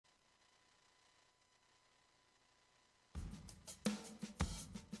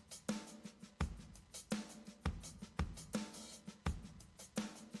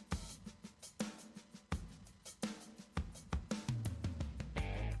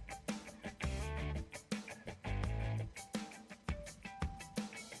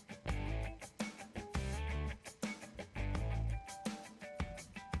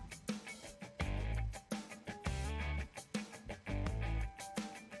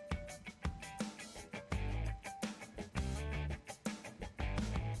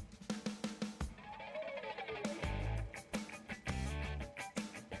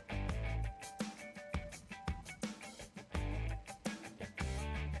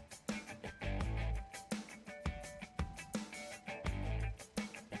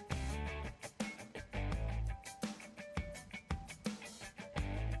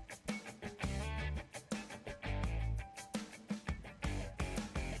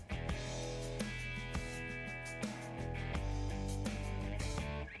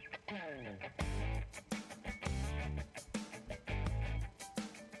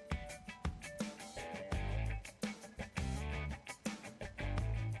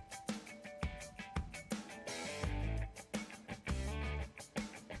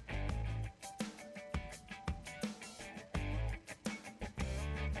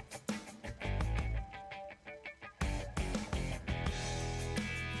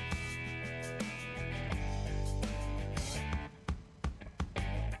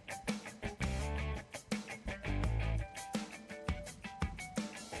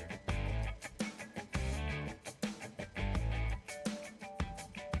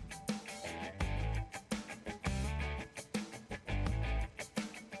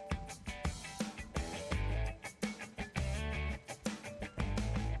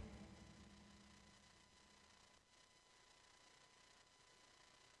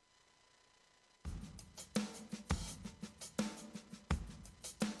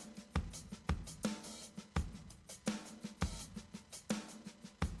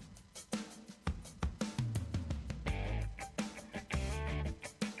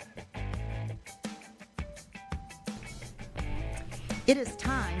It is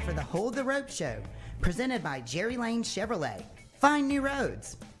time for the Hold the Rope Show, presented by Jerry Lane Chevrolet, Find New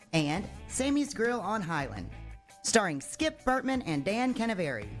Roads, and Sammy's Grill on Highland, starring Skip Bertman and Dan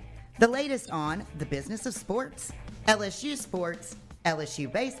Canevari. The latest on the business of sports, LSU Sports, LSU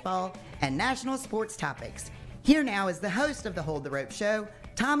baseball, and national sports topics. Here now is the host of the Hold the Rope Show,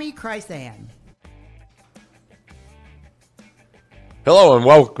 Tommy Krysan. Hello and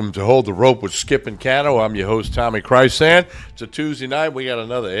welcome to Hold the Rope with Skip and Cano. I'm your host, Tommy Krysan. It's a Tuesday night. We got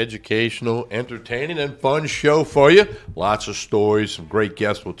another educational, entertaining, and fun show for you. Lots of stories, some great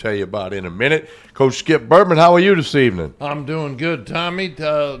guests we'll tell you about in a minute. Coach Skip Bertman, how are you this evening? I'm doing good, Tommy.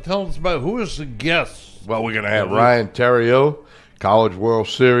 Tell us about who is the guest. Well, we're going to have Ryan Theriot, College World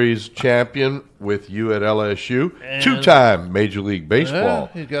Series champion with you at LSU. And two-time Major League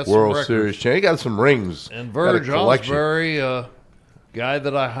Baseball World Series champion. He got some rings. And Verge, Ausberry, guy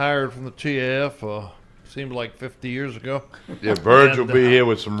that I hired from the TAF, seemed like 50 years ago. Yeah, Verge will be here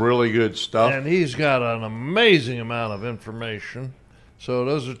with some really good stuff. And he's got an amazing amount of information. So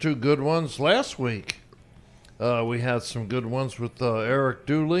those are two good ones. Last week, we had some good ones with Eric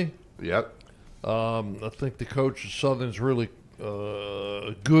Dooley. Yep. I think the coach of Southern's really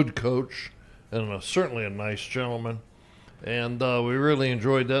a good coach and certainly a nice gentleman. And we really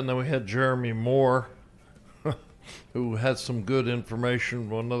enjoyed that. And then we had Jeremy Moore, who had some good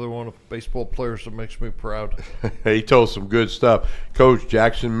information. Another one of baseball players that makes me proud. He told some good stuff. Coach,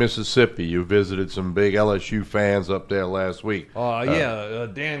 Jackson, Mississippi, you visited some big LSU fans up there last week.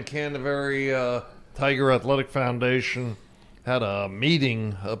 Dan Canevari, Tiger Athletic Foundation, had a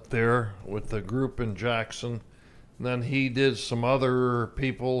meeting up there with the group in Jackson. And then he did some other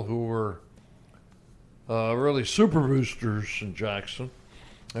people who were really super boosters in Jackson.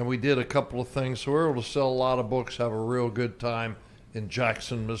 And we did a couple of things, so we were able to sell a lot of books, have a real good time in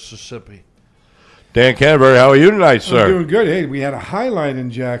Jackson, Mississippi. Dan Canevari, how are you tonight, sir? I'm doing good. Hey, we had a highlight in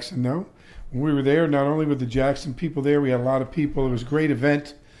Jackson, though. When we were there, not only with the Jackson people there, we had a lot of people. It was a great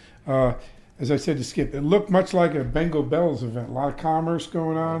event. As I said to Skip, it looked much like a Bengal Bells event. A lot of commerce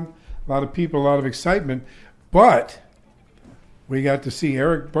going on, a lot of people, a lot of excitement. But we got to see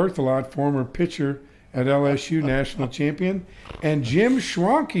Eric Berthelot, former pitcher at LSU, national champion, and Jim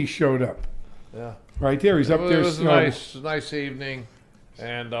Schwanke showed up. Yeah, right there. He's up there. It was a nice evening,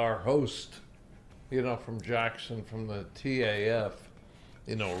 and our host, from Jackson, from the TAF,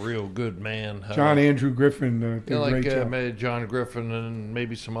 real good man. John Andrew Griffin did a great job. John Griffin and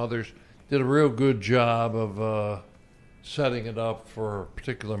maybe some others did a real good job of setting it up for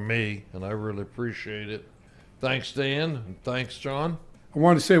particularly me, and I really appreciate it. Thanks, Dan, and thanks, John. I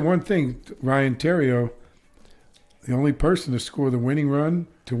want to say one thing, Ryan Theriot, the only person to score the winning run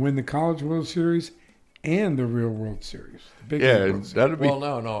to win the College World Series and the Real World Series. That'd be. Well,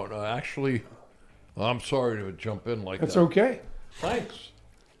 no. Actually, I'm sorry to jump in like that. That's okay. Thanks,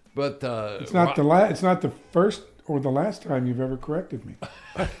 but it's not it's not the first or the last time you've ever corrected me.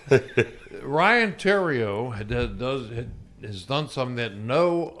 Ryan Theriot has done something that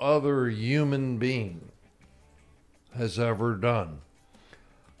no other human being has ever done.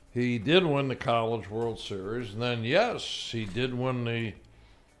 He did win the College World Series, and then, yes, he did win the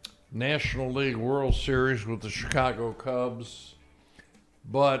National League World Series with the Chicago Cubs,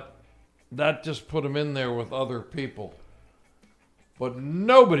 but that just put him in there with other people. But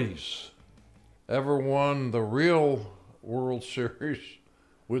nobody's ever won the real World Series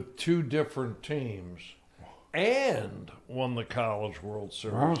with two different teams and won the College World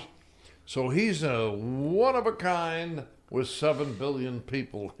Series. Wow. So he's a one-of-a-kind. With 7 billion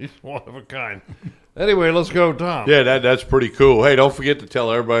people. He's one of a kind. Anyway, let's go, Tom. Yeah, that's pretty cool. Hey, don't forget to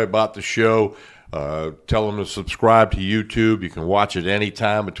tell everybody about the show. Tell them to subscribe to YouTube. You can watch it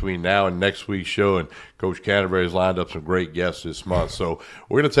anytime between now and next week's show. And Coach Canevari has lined up some great guests this month. So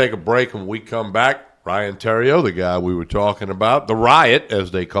we're going to take a break, and when we come back, Ryan Theriot, the guy we were talking about, the Riot,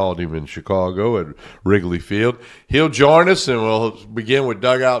 as they called him in Chicago at Wrigley Field, he'll join us, and we'll begin with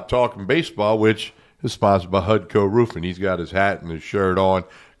Dugout Talking Baseball, which is sponsored by Hudco Roofing. He's got his hat and his shirt on.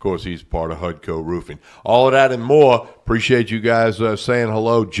 Of course, he's part of Hudco Roofing. All of that and more. Appreciate you guys saying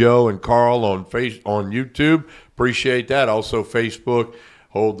hello, Joe and Carl on YouTube. Appreciate that. Also, Facebook,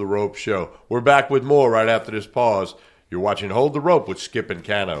 Hold the Rope Show. We're back with more right after this pause. You're watching Hold the Rope with Skip and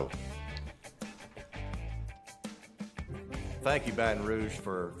Cano. Thank you, Baton Rouge,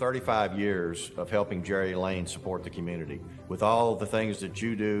 for 35 years of helping Jerry Lane support the community. With all the things that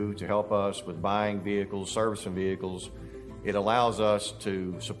you do to help us with buying vehicles, servicing vehicles, it allows us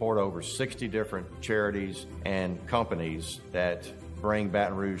to support over 60 different charities and companies that bring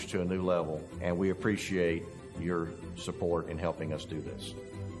Baton Rouge to a new level, and we appreciate your support in helping us do this.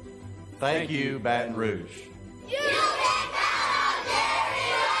 Thank you, Baton Rouge. You can count on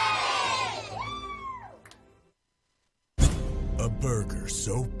burger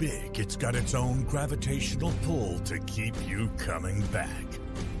so big it's got its own gravitational pull to keep you coming back.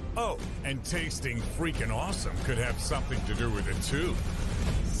 Oh, and tasting freaking awesome could have something to do with it too.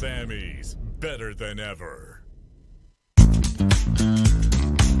 Sammy's, better than ever.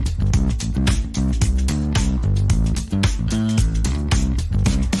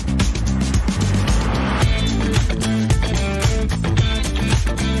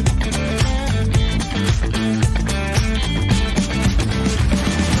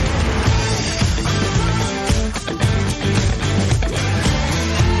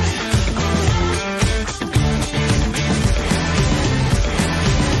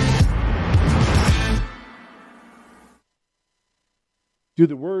 Do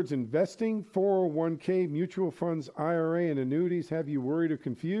the words investing, 401k, mutual funds, IRA, and annuities have you worried or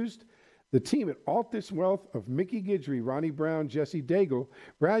confused? The team at Altus Wealth of Mickey Guidry, Ronnie Brown, Jesse Daigle,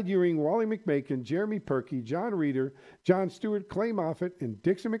 Brad Ewing, Wally McMakin, Jeremy Perkey, John Reeder, John Stewart, Clay Moffitt, and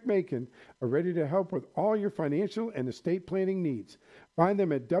Dixon McMakin are ready to help with all your financial and estate planning needs. Find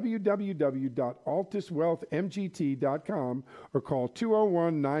them at www.altuswealthmgt.com or call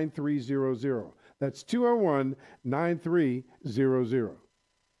 201-9300. That's 201-9300.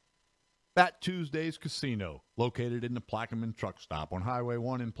 Fat Tuesdays Casino, located in the Plaquemine Truck Stop on Highway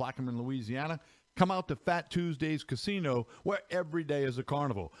 1 in Plaquemine, Louisiana. Come out to Fat Tuesdays Casino, where every day is a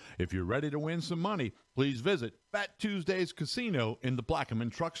carnival. If you're ready to win some money, please visit Fat Tuesdays Casino in the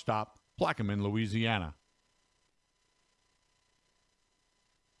Plaquemine Truck Stop, Plaquemine, Louisiana.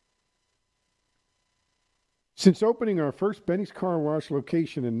 Since opening our first Benny's Car Wash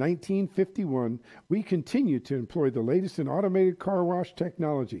location in 1951, we continue to employ the latest in automated car wash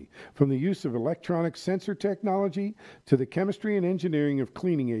technology, from the use of electronic sensor technology to the chemistry and engineering of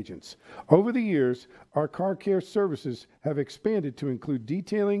cleaning agents. Over the years, our car care services have expanded to include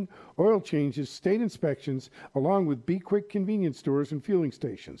detailing, oil changes, state inspections, along with Be Quick convenience stores and fueling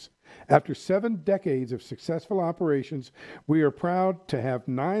stations. After 7 decades of successful operations, we are proud to have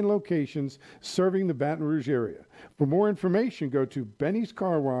 9 locations serving the Baton Rouge area. For more information, go to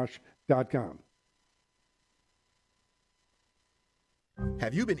bennyscarwash.com.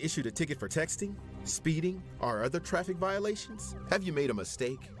 Have you been issued a ticket for texting, speeding, or other traffic violations? Have you made a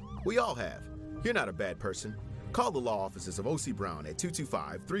mistake? We all have. You're not a bad person. Call the law offices of O.C. Brown at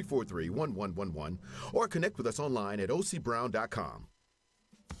 225-343-1111 or connect with us online at ocbrown.com.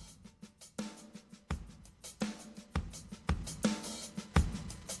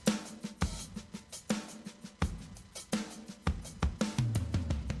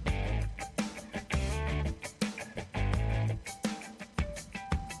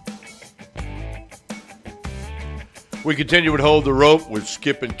 We continue to hold the rope with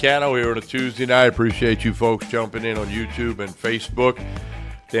Skip and Cano here on a Tuesday night. Appreciate you folks jumping in on YouTube and Facebook.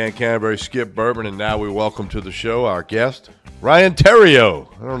 Dan Canevari, Skip Bertman, and now we welcome to the show our guest, Ryan Theriot.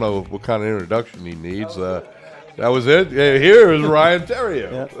 I don't know what kind of introduction he needs. That was it? Yeah, here is Ryan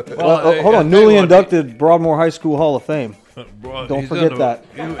Theriot. Yeah. Well, hold on. Newly inducted Broadmoor High School Hall of Fame. Don't forget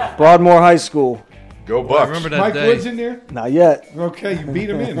that. Broadmoor High School. Go Bucks. Remember that Mike day? Wood's in there? Not yet. Okay, you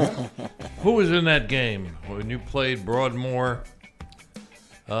beat him in, huh? Who was in that game when you played Broadmoor?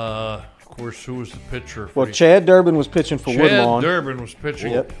 Of course, who was the pitcher? Well, Chad Durbin was pitching for Woodlawn. Chad Durbin was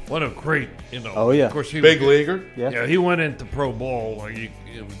pitching. Yep. What a great, Oh, yeah. Of course, he Big was, leaguer? Yeah, he went into pro ball. Like he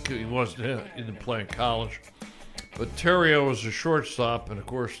wasn't. He didn't play in college. But Theriot was a shortstop, and of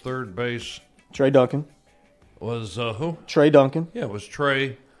course, third base Trey Duncan. was who? Trey Duncan. Yeah, it was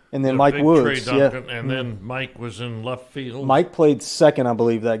Trey. And then Yeah, Mike big Woods. Trey Duncan, and then Mike was in left field. Mike played second, I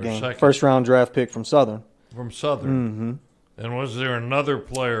believe, that game. second. First round draft pick from Southern. From Southern. And was there another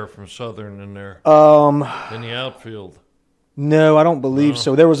player from Southern in there? In the outfield? No, I don't believe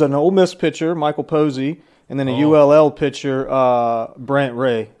so. There was an Ole Miss pitcher, Michael Posey, and then a ULL pitcher, Brant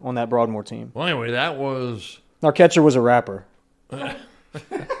Ray, on that Broadmoor team. Well, anyway, that was... Our catcher was a rapper. There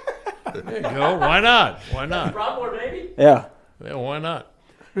you go. Why not? Why not? Broadmoor, baby. Yeah. Yeah, why not?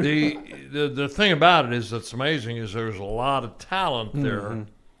 The thing about it is that's amazing is there's a lot of talent there.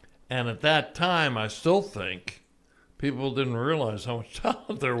 And at that time, I still think people didn't realize how much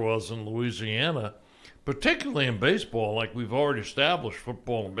talent there was in Louisiana, particularly in baseball, like we've already established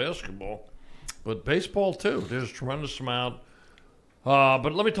football and basketball. But baseball, too. There's a tremendous amount.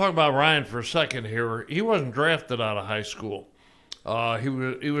 But let me talk about Ryan for a second here. He wasn't drafted out of high school.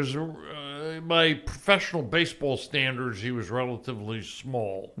 He was by professional baseball standards, he was relatively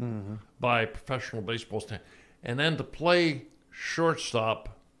small by professional baseball standards. And then to play shortstop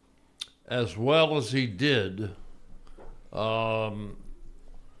as well as he did, without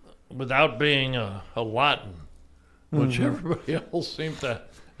being a Latin, which everybody else seemed to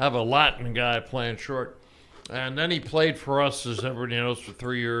have a Latin guy playing short. And then he played for us, as everybody knows, for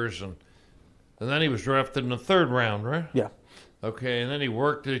 3 years. And then he was drafted in the 3rd round, right? Yeah. Okay, and then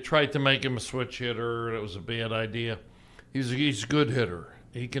he tried to make him a switch hitter, and it was a bad idea. He's a good hitter.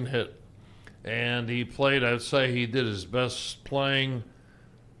 He can hit. And he played, I'd say he did his best playing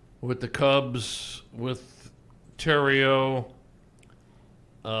with the Cubs, with Theriot,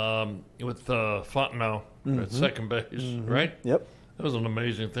 with Fontenot at second base, right? Yep. That was an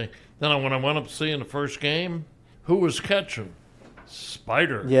amazing thing. Then when I went up to see in the first game, who was catching?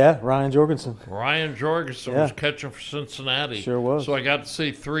 Spider. Yeah, Ryan Jorgensen. Ryan Jorgensen was catching for Cincinnati. Sure was. So I got to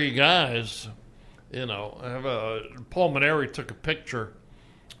see 3 guys. Paul Maneri took a picture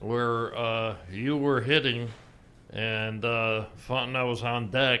where you were hitting, and Fontenot was on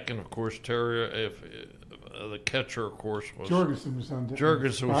deck, and of course Terry, the catcher, of course, was Jorgensen was on deck.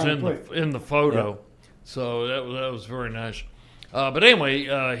 Jorgensen was in the photo, Yeah. so that was very nice. But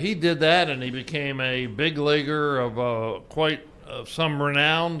anyway, he did that, and he became a big leaguer of quite some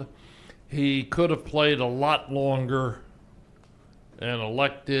renown. He could have played a lot longer and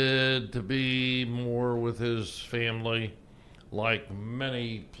elected to be more with his family, like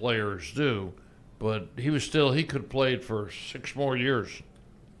many players do. But he could have played for 6 more years,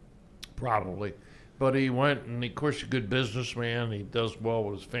 probably. But he went, and of course, he's a good businessman. He does well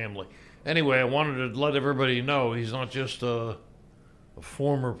with his family. Anyway, I wanted to let everybody know he's not just a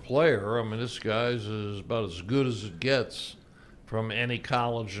former player. I mean, this guy's is about as good as it gets from any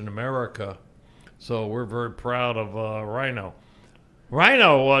college in America. So we're very proud of Rhino.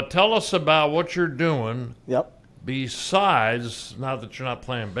 Rhino, tell us about what you're doing. Yep. Besides, now that you're not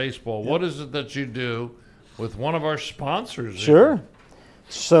playing baseball, what is it that you do with one of our sponsors? Sure. Here?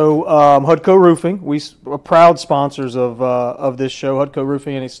 So Hudco Roofing, we are proud sponsors of this show. Hudco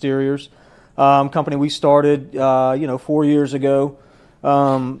Roofing and Exteriors, company we started 4 years ago.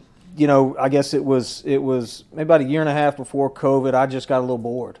 I guess it was maybe about a year and a half before COVID. I just got a little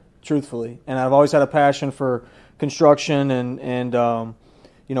bored, truthfully, and I've always had a passion for construction. And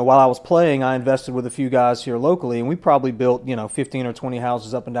while I was playing, I invested with a few guys here locally, and we probably built 15 or 20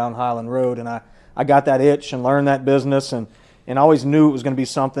 houses up and down Highland Road. And I got that itch and learned that business, and I always knew it was going to be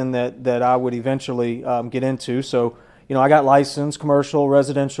something that I would eventually get into. So I got licensed, commercial,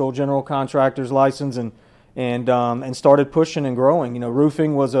 residential, general contractors license, and started pushing and growing.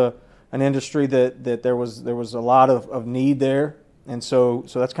 Roofing was an industry that there was a lot of need there, and so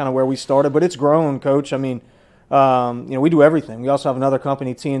that's kind of where we started. But it's grown, Coach. I mean, we do everything. We also have another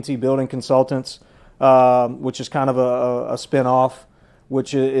company, TNT Building Consultants, which is kind of a spin-off,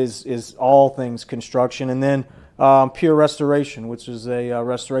 which is all things construction, and then Pure Restoration, which is a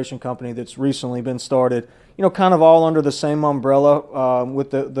restoration company that's recently been started. Kind of all under the same umbrella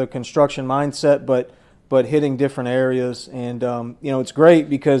with the construction mindset, but hitting different areas. And it's great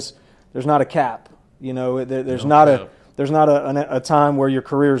because there's not a cap. There's not a time where your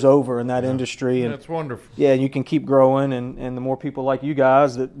career's over in that industry. And that's wonderful. Yeah, you can keep growing, and the more people like you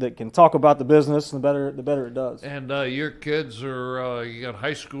guys that can talk about the business, the better it does. And your kids are you got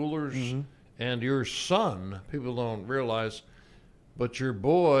high schoolers, and your son, people don't realize, but your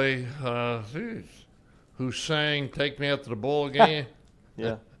boy who sang "Take Me Out to the Bowl Game,"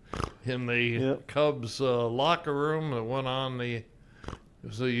 yeah, in the Cubs locker room that went on it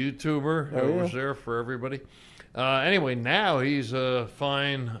was a YouTuber who was there for everybody. Anyway, now he's a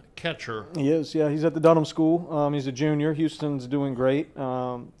fine catcher. He is, yeah. He's at the Dunham School. He's a junior. Houston's doing great.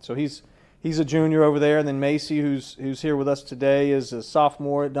 So he's a junior over there. And then Macy, who's here with us today, is a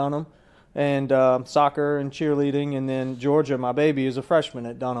sophomore at Dunham, and soccer and cheerleading. And then Georgia, my baby, is a freshman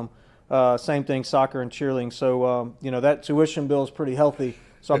at Dunham. Same thing, soccer and cheerleading. So that tuition bill is pretty healthy.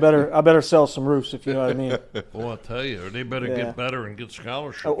 So I better sell some roofs, if you know what I mean. Well, I'll tell you, they better get better and get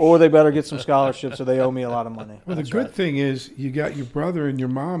scholarships. Or they better get some scholarships, or they owe me a lot of money. Well, the good thing is you got your brother and your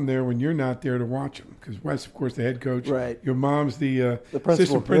mom there when you're not there to watch them, because Wes, of course, the head coach. Right. Your mom's the principal,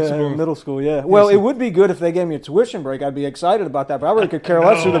 assistant principal. Yeah, middle school, yeah. Well, it would be good if they gave me a tuition break. I'd be excited about that, but I really could care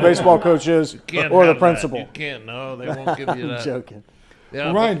less who the baseball coach is or the principal. You can't. No, they won't give you that. I'm joking.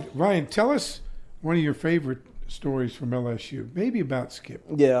 Yeah, well, Ryan, tell us one of your favorite stories from LSU, maybe about Skip.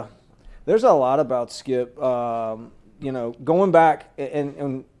 Yeah. There's a lot about Skip. Going back,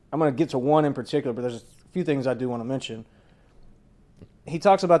 and I'm going to get to one in particular, but there's a few things I do want to mention. He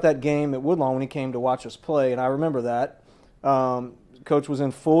talks about that game at Woodlawn when he came to watch us play, and I remember that. Coach was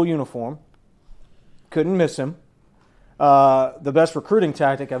in full uniform. Couldn't miss him. The best recruiting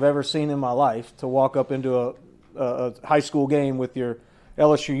tactic I've ever seen in my life, to walk up into a high school game with your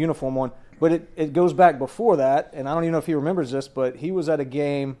LSU uniform on. But it goes back before that, and I don't even know if he remembers this, but he was at a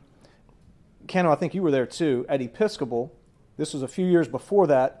game – Cano, I think you were there too, at Episcopal. This was a few years before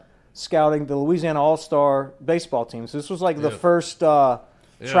that. scouting the Louisiana All-Star baseball teams. This was like the first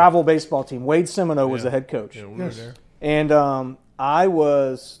travel baseball team. Wade Semino was the head coach. Yeah, we were there. And I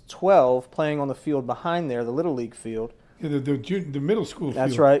was 12 playing on the field behind there, the Little League field. Yeah, the middle school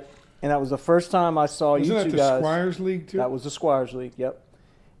That's field. right. And that was the first time I saw you two guys. Wasn't that the Squires League, too? That was the Squires League, yep.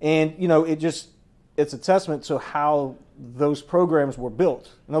 And, it's a testament to how those programs were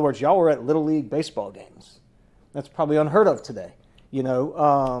built. In other words, y'all were at Little League baseball games. That's probably unheard of today.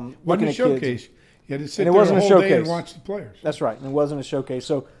 Wasn't a showcase. You had to sit and it there wasn't a a whole showcase. day and watch the players. That's right. And it wasn't a showcase.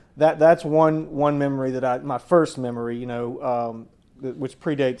 So that's one memory my first memory, which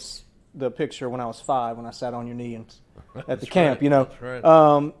predates the picture when I was 5 when I sat on your knee at the camp, That's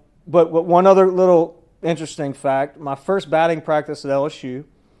right. But one other little interesting fact, my first batting practice at LSU,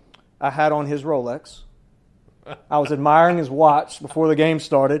 I had on his Rolex. I was admiring his watch before the game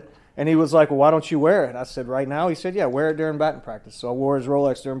started, and he was like, well, why don't you wear it? I said, right now? He said, yeah, wear it during batting practice. So I wore his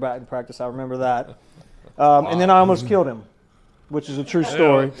Rolex during batting practice. I remember that. And then I almost killed him, which is a true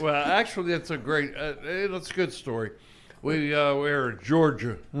story. Well, actually, that's a great, that's a good story. We were at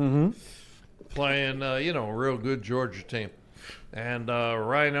Georgia playing, a real good Georgia team. And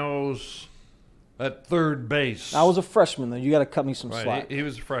Rhinos at third base. I was a freshman, though. You got to cut me some Right, slack. he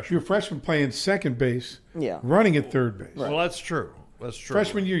was a freshman. You're a freshman playing second base, Yeah. running at third base. Well, that's true. That's true.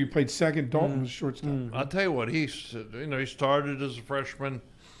 Freshman year, you played second. Dalton was shortstop. I'll tell you what, he started as a freshman,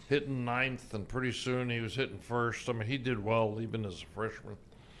 hitting ninth, and pretty soon he was hitting first. I mean, he did well even as a freshman.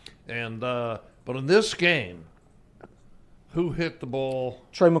 And but in this game, who hit the ball?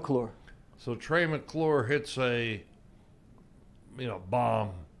 Trey McClure. So Trey McClure hits a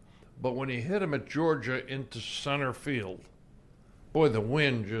bomb, but when he hit him at Georgia into center field, boy, the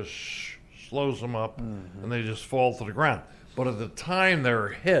wind just slows them up, and they just fall to the ground. But at the time they were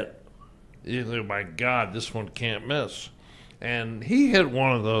hit, you think, my God, this one can't miss. And he hit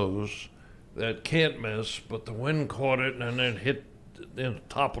one of those that can't miss, but the wind caught it and then hit in the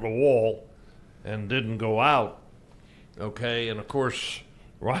top of the wall and didn't go out. Okay, and of course,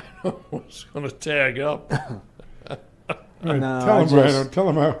 Rhino was going to tag up. Right. No, Tell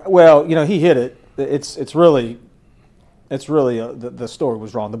him how. Well, he hit it. It's really the story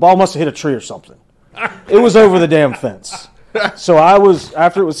was wrong. The ball must have hit a tree or something. It was over the damn fence. So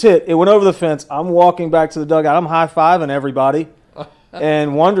after it was hit, it went over the fence. I'm walking back to the dugout. I'm high-fiving everybody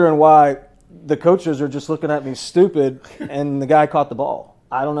and wondering why the coaches are just looking at me stupid, and the guy caught the ball.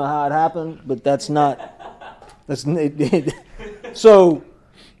 I don't know how it happened, but so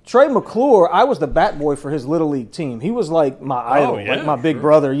Trey McClure, I was the bat boy for his Little League team. He was like my idol, like my big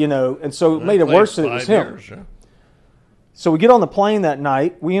brother, and so it made it worse that it was him. Years, yeah. So we get on the plane that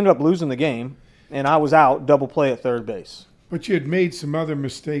night. We ended up losing the game, and I was out, double play at third base. But you had made some other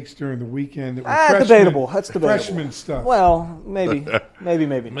mistakes during the weekend. That were Debatable. That's debatable. Freshman stuff. Well, maybe not.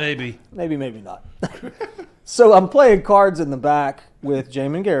 Maybe not. So I'm playing cards in the back with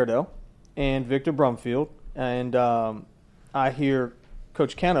Jamin Garrido and Victor Brumfield, and I hear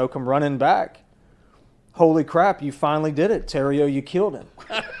Coach Cano come running back. Holy crap, you finally did it. Theriot, you killed him.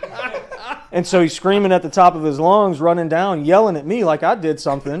 And so he's screaming at the top of his lungs, running down, yelling at me like I did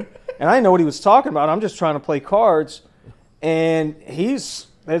something. And I didn't know what he was talking about. I'm just trying to play cards. And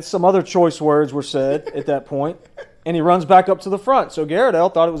had some other choice words were said at that point. And he runs back up to the front. So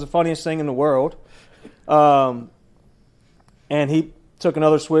Garrido thought it was the funniest thing in the world. And he took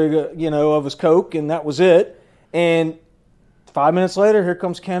another swig, of his Coke, and that was it. And 5 minutes later, here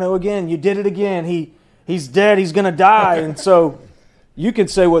comes Cano again. You did it again. He's dead. He's going to die. And so you can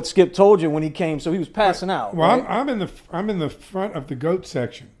say what Skip told you when he came. So he was passing out. Well, right? I'm in the front of the goat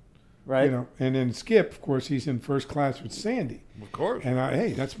section. Right. And then Skip, of course, he's in first class with Sandy. Of course. And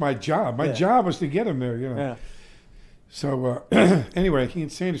that's my job. My job was to get him there, Yeah. So anyway, he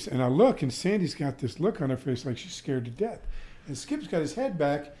and Sandy, and I look, and Sandy's got this look on her face like she's scared to death. And Skip's got his head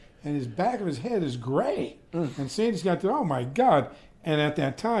back, and his back of his head is gray. And Sandy's got oh my God. And at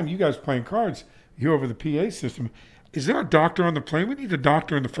that time, you guys playing cards, you over the PA system. Is there a doctor on the plane? We need a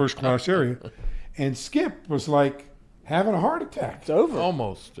doctor in the first class area. And Skip was like having a heart attack. It's over.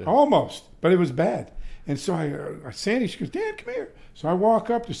 Almost. Yeah. Almost, but it was bad. And so Sandy, she goes, Dan, come here. So I walk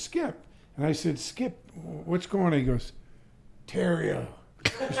up to Skip, and I said, Skip, what's going on? He goes, Theriot.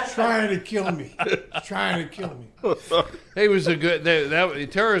 He's trying to kill me. He's trying to kill me. He was a good.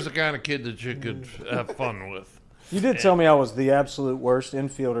 Terry's the kind of kid that you could have fun with. You did tell me I was the absolute worst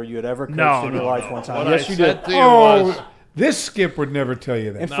infielder you had ever coached in your life one time. What Yes, I you said did. to you was, This Skip would never tell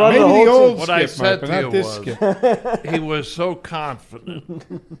you that. In front of the Maybe the whole old team. what Skip I said might, but to you not this was, Skip. he was so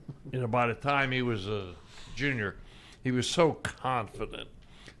confident. By the time he was a junior, he was so confident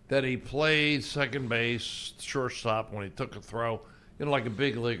that he played second base, shortstop when he took a throw. like a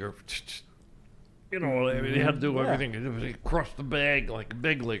big leaguer. I mean, he had to do everything. He crushed the bag like a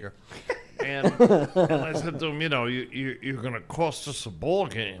big leaguer. And I said to him, you're going to cost us a ball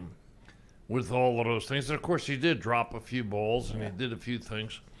game with all of those things. And, of course, he did drop a few balls, and he did a few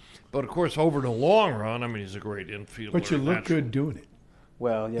things. But, of course, over the long run, I mean, he's a great infielder. But you look good doing it.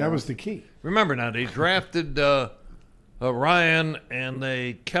 Well, yeah. That was the key. Remember now, they drafted Ryan, and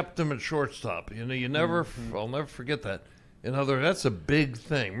they kept him at shortstop. I'll never forget that. That's a big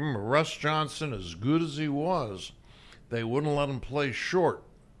thing. Remember, Russ Johnson, as good as he was, they wouldn't let him play short.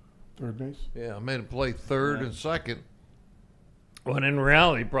 Third base? Yeah, made him play third and second. When in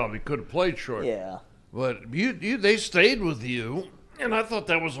reality, he probably could have played short. Yeah. But they stayed with you, and I thought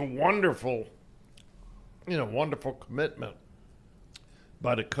that was a wonderful commitment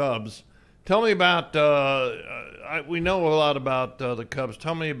by the Cubs. Tell me about, we know a lot about the Cubs.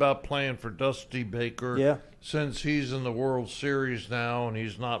 Tell me about playing for Dusty Baker. Yeah. Since he's in the World Series now and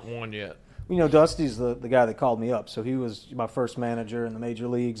he's not won yet. Dusty's the guy that called me up. So he was my first manager in the major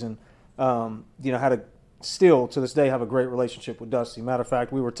leagues, and still to this day have a great relationship with Dusty. Matter of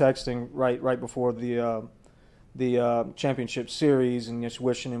fact, we were texting right before the championship series and just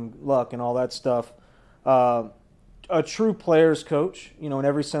wishing him luck and all that stuff. A true player's coach, in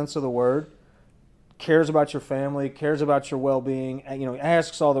every sense of the word, cares about your family, cares about your well-being,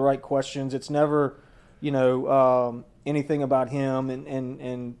 asks all the right questions. It's never, anything about him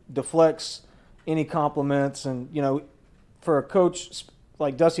and deflects any compliments. And, for a coach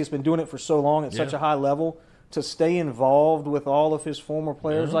like Dusty has been doing it for so long at such a high level, to stay involved with all of his former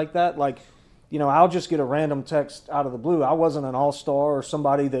players like that, I'll just get a random text out of the blue. I wasn't an all-star or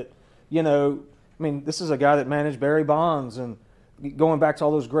somebody that, this is a guy that managed Barry Bonds and going back to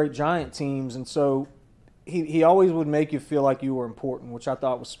all those great Giant teams. And so he always would make you feel like you were important, which I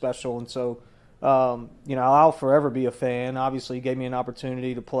thought was special. And so, I'll forever be a fan. Obviously, he gave me an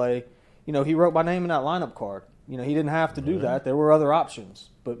opportunity to play. He wrote my name in that lineup card. He didn't have to do that. There were other options.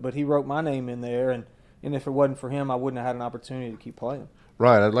 But he wrote my name in there. And if it wasn't for him, I wouldn't have had an opportunity to keep playing.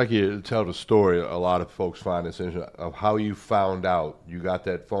 Ryan, I'd like you to tell the story. A lot of folks find this interesting of how you found out. You got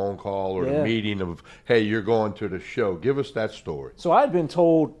that phone call or the meeting of, hey, you're going to the show. Give us that story. So I had been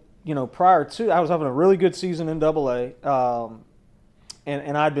told, prior to, I was having a really good season in AA,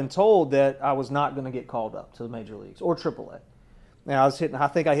 and I'd been told that I was not going to get called up to the major leagues or AAA. Now I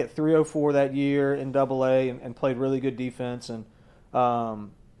think I hit 304 that year in AA and played really good defense, and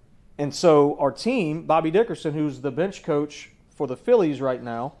so our team, Bobby Dickerson, who's the bench coach for the Phillies right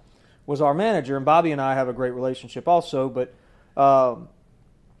now, was our manager, and Bobby and I have a great relationship also. But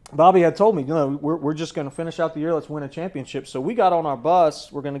Bobby had told me, we're just going to finish out the year. Let's win a championship. So we got on our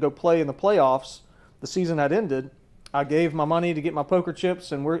bus. We're going to go play in the playoffs. The season had ended. I gave my money to get my poker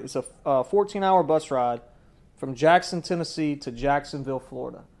chips, and it's a 14-hour bus ride from Jackson, Tennessee to Jacksonville,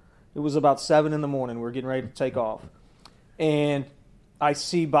 Florida. It was about 7 in the morning. We were getting ready to take off. And I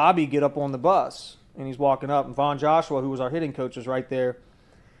see Bobby get up on the bus. And he's walking up, and Vaughn Joshua, who was our hitting coach, is right there.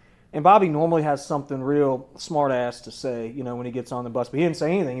 And Bobby normally has something real smart-ass to say, when he gets on the bus. But he didn't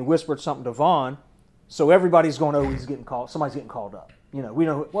say anything. He whispered something to Vaughn. So everybody's going, oh, he's getting called. Somebody's getting called up. We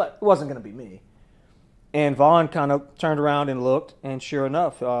know what. It wasn't going to be me. And Vaughn kind of turned around and looked, and sure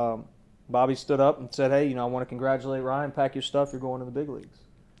enough, Bobby stood up and said, hey, I want to congratulate Ryan. Pack your stuff. You're going to the big leagues.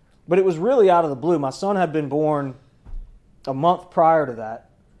 But it was really out of the blue. My son had been born a month prior to that.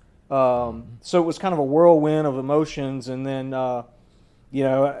 So it was kind of a whirlwind of emotions. And then, the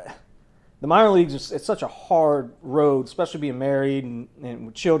minor leagues, it's such a hard road, especially being married and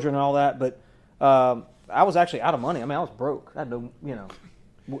with children and all that. But I was actually out of money. I was broke. I had no,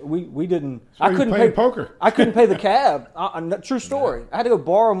 we didn't. So I couldn't pay poker. I couldn't pay the cab. True story. I had to go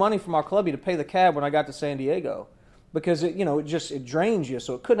borrow money from our clubby to pay the cab when I got to San Diego, because it drains you.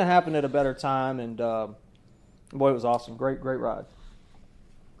 So it couldn't have happened at a better time. And boy, it was awesome. Great ride.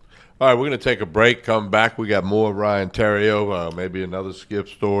 All right, we're going to take a break, come back. We got more Ryan Theriot, maybe another Skip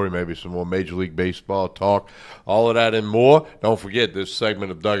story, maybe some more Major League Baseball talk, all of that and more. Don't forget, this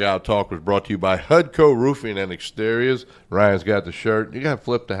segment of Dugout Talk was brought to you by Hudco Roofing and Exteriors. Ryan's got the shirt. You got to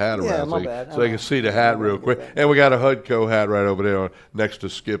flip the hat around so you can see the hat real quick. And we got a Hudco hat right over there next to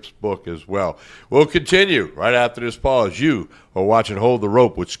Skip's book as well. We'll continue right after this pause. You are watching Hold the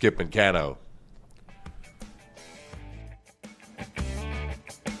Rope with Skip and Cano.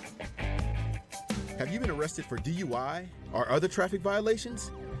 Have you been arrested for DUI or other traffic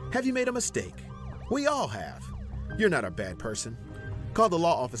violations? Have you made a mistake? We all have. You're not a bad person. Call the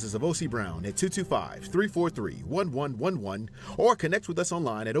law offices of O.C. Brown at 225-343-1111 or connect with us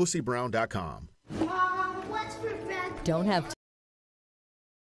online at ocbrown.com. Mom, what's for breakfast? Don't have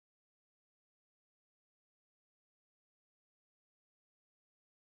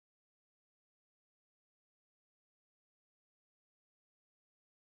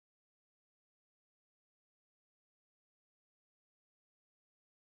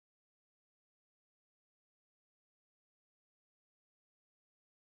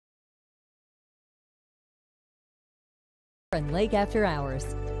and Lake After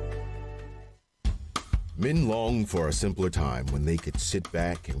Hours. Men long for a simpler time when they could sit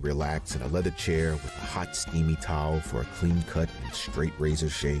back and relax in a leather chair with a hot, steamy towel for a clean cut and straight razor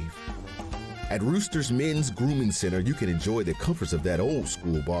shave. At Rooster's Men's Grooming Center, you can enjoy the comforts of that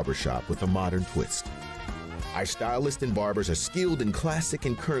old-school barbershop with a modern twist. Our stylists and barbers are skilled in classic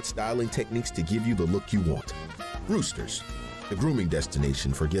and current styling techniques to give you the look you want. Roosters, the grooming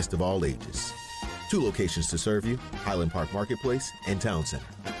destination for guests of all ages. 2 locations to serve you, Highland Park Marketplace and Town Center.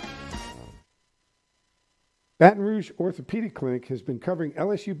 Baton Rouge Orthopedic Clinic has been covering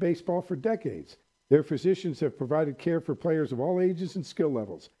LSU baseball for decades. Their physicians have provided care for players of all ages and skill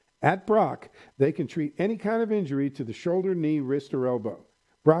levels. At Brock, they can treat any kind of injury to the shoulder, knee, wrist, or elbow.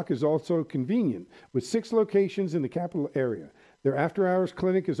 Brock is also convenient with 6 locations in the capital area. Their after-hours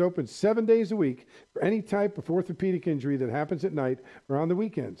clinic is open 7 days a week for any type of orthopedic injury that happens at night or on the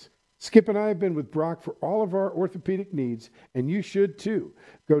weekends. Skip and I have been with Brock for all of our orthopedic needs, and you should too.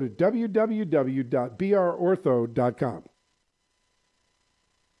 Go to www.brortho.com.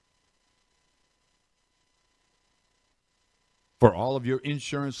 For all of your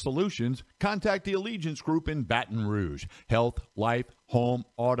insurance solutions, contact the Allegiance Group in Baton Rouge. Health, life, home,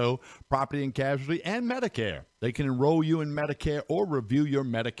 auto, property and casualty, and Medicare. They can enroll you in Medicare or review your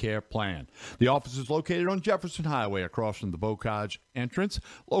Medicare plan. The office is located on Jefferson Highway across from the Bocage entrance.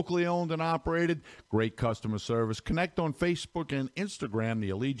 Locally owned and operated. Great customer service. Connect on Facebook and Instagram,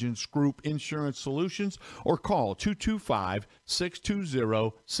 the Allegiance Group Insurance Solutions, or call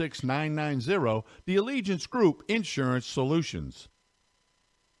 225-620-6990, the Allegiance Group Insurance Solutions.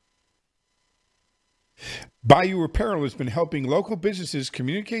 Bayou Apparel has been helping local businesses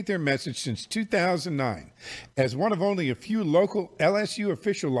communicate their message since 2009. As one of only a few local LSU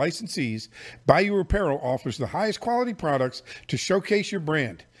official licensees, Bayou Apparel offers the highest quality products to showcase your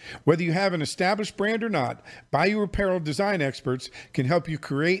brand. Whether you have an established brand or not, Bayou Apparel design experts can help you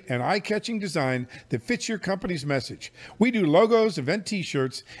create an eye-catching design that fits your company's message. We do logos, event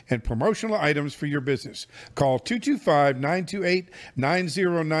t-shirts, and promotional items for your business. Call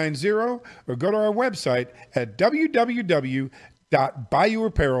 225-928-9090 or go to our website at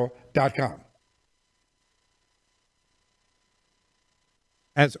www.bayouapparel.com.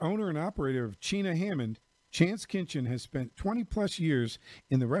 As owner and operator of Chena Hammond, Chance Kinchin has spent 20-plus years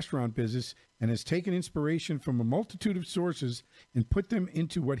in the restaurant business and has taken inspiration from a multitude of sources and put them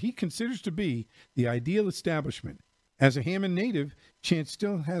into what he considers to be the ideal establishment. As a Hammond native, Chance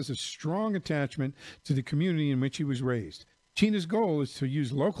still has a strong attachment to the community in which he was raised. Chena's goal is to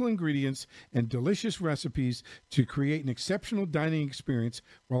use local ingredients and delicious recipes to create an exceptional dining experience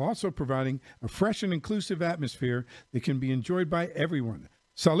while also providing a fresh and inclusive atmosphere that can be enjoyed by everyone.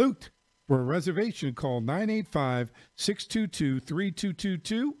 Salute! For a reservation, call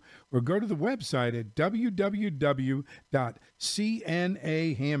 985-622-3222 or go to the website at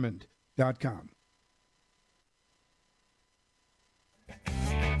www.cnahammond.com.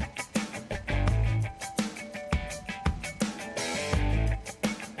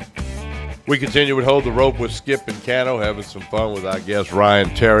 We continue with Hold the Rope with Skip and Cano, having some fun with our guest Ryan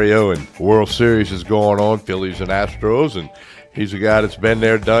Theriot, and World Series is going on, Phillies and Astros, and he's a guy that's been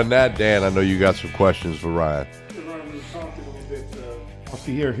there, done that. Dan, I know you got some questions for Ryan. Ryan, we talked a little bit off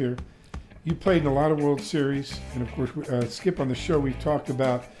the air here. You played in a lot of World Series, and of course, Skip, on the show, we've talked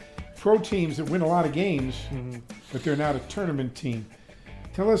about pro teams that win a lot of games, but they're not a tournament team.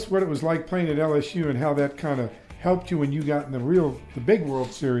 Tell us what it was like playing at LSU and how that kind of helped you when you got in the big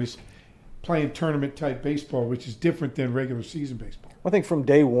World Series, playing tournament-type baseball, which is different than regular season baseball. I think from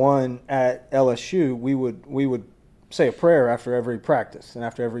day one at LSU, we would say a prayer after every practice and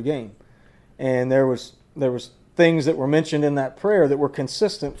after every game, and there was things that were mentioned in that prayer that were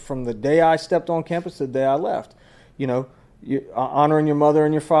consistent from the day I stepped on campus to the day I left. You know, honoring your mother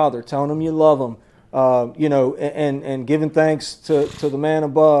and your father, telling them you love them, and giving thanks to the man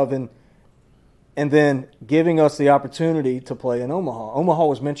above, and then giving us the opportunity to play in Omaha. Omaha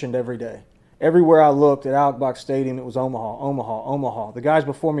was mentioned every day. Everywhere I looked at Outback Stadium, it was Omaha, Omaha, Omaha. The guys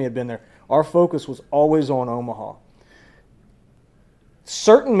before me had been there. Our focus was always on Omaha.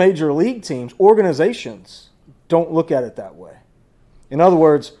 Certain major league teams, organizations, don't look at it that way. In other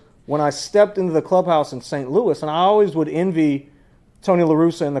words, when I stepped into the clubhouse in St. Louis, and I always would envy Tony La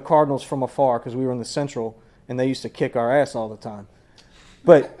Russa and the Cardinals from afar because we were in the Central and they used to kick our ass all the time.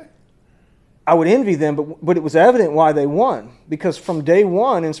 But I would envy them, but it was evident why they won, because from day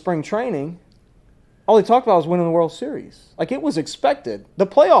one in spring training, all they talked about was winning the World Series. Like, it was expected. The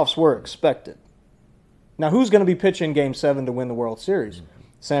playoffs were expected. Now, who's going to be pitching Game 7 to win the World Series?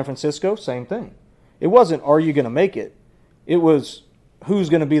 San Francisco, same thing. It wasn't, are you going to make it? It was, who's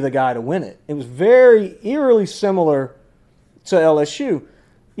going to be the guy to win it? It was very eerily similar to LSU.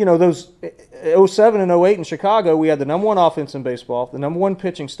 You know, those 07 and 08 in Chicago, we had the number one offense in baseball, the number one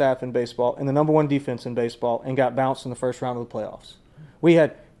pitching staff in baseball, and the number one defense in baseball, and got bounced in the first round of the playoffs. We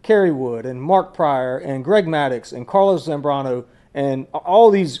had Kerry Wood and Mark Pryor and Greg Maddux and Carlos Zambrano and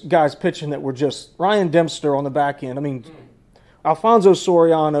all these guys pitching that were just Ryan Dempster on the back end. I mean, Alfonso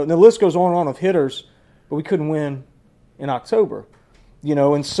Soriano, and the list goes on and on of hitters, but we couldn't win in October. You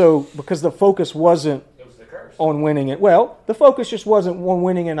know, and so because the focus wasn't on winning it. Well, the focus just wasn't on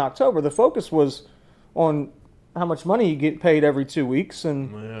winning in October. The focus was on how much money you get paid every 2 weeks,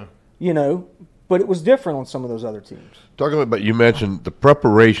 and you know. But it was different on some of those other teams. Talking about, you mentioned the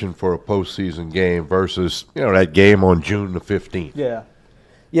preparation for a postseason game versus that game on June the 15th. Yeah,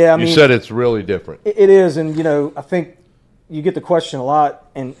 yeah. I mean, you said it's really different. It is, and I think you get the question a lot,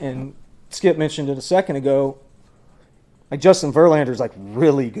 and Skip mentioned it a second ago. Like Justin Verlander's like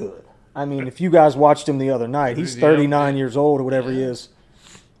really good. I mean, if you guys watched him the other night, he's 39 years old or whatever he is.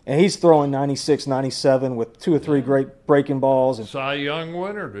 And he's throwing 96, 97 with 2 or 3 great breaking balls. And Cy Young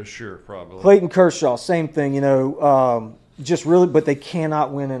winner this year, probably. Clayton Kershaw, same thing, just really, but they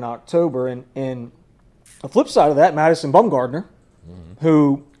cannot win in October. And the flip side of that, Madison Bumgarner,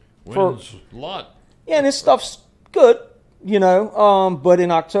 who wins a lot. Yeah, and his stuff's good, but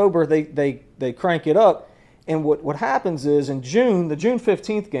in October they crank it up. And what happens is in June, the June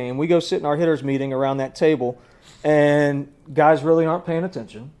 15th game, we go sit in our hitters meeting around that table, and guys really aren't paying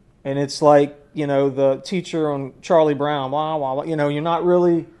attention. And it's like, the teacher on Charlie Brown, blah, blah, blah. You're not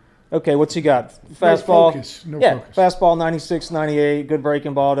really, okay, what's he got? Fastball. No focus. Fastball 96, 98, good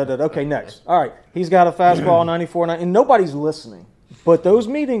breaking ball, da-da-da. Okay, next. All right, he's got a fastball 94, 90, and nobody's listening. But those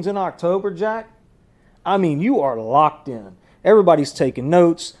meetings in October, Jack, I mean, you are locked in. Everybody's taking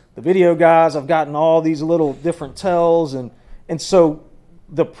notes. The video guys, I've gotten all these little different tells, and so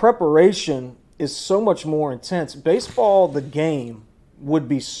the preparation is so much more intense. Baseball, the game, would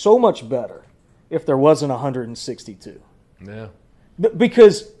be so much better if there wasn't 162. Yeah.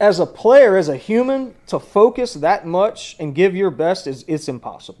 Because as a player, as a human, to focus that much and give your best it's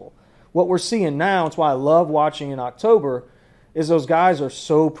impossible. What we're seeing now, it's why I love watching in October, is those guys are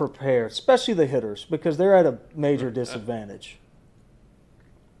so prepared, especially the hitters, because they're at a major disadvantage.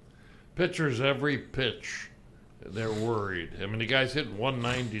 Pitchers, every pitch, they're worried. I mean, the guy's hitting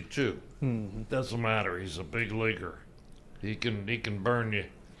 192. Doesn't matter. He's a big leaguer. He can burn you.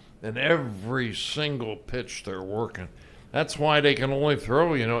 And every single pitch they're working. That's why they can only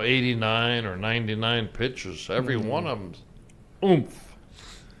throw, 89 or 99 pitches. Every one of them's oomph.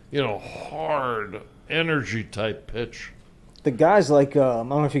 Hard, energy type pitch. The guys like, I don't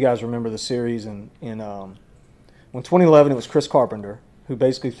know if you guys remember the series in when 2011 it was Chris Carpenter, who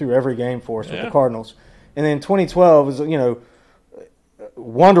basically threw every game for us with the Cardinals. And then 2012 was,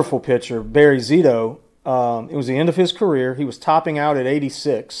 wonderful pitcher, Barry Zito. It was the end of his career. He was topping out at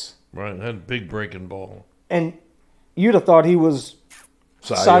 86. Right, had a big breaking ball. And you'd have thought he was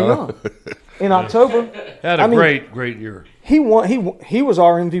Cy Young in October. Had a great year. He won. He was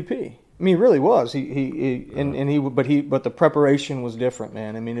our MVP. I mean, he really was. But the preparation was different,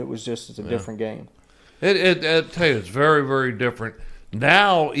 man. I mean, it's a different game. I tell you, it's very, very different.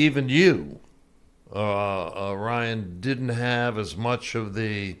 Now, even you, Ryan, didn't have as much of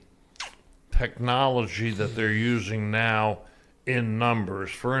the technology that they're using now in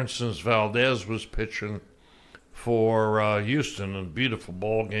numbers. For instance, Valdez was pitching for Houston in a beautiful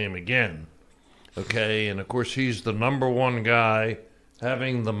ball game again. Okay, and of course he's the number one guy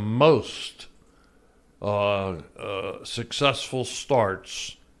having the most successful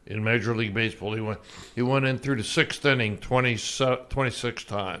starts in Major League Baseball. He went in through the 6th inning 26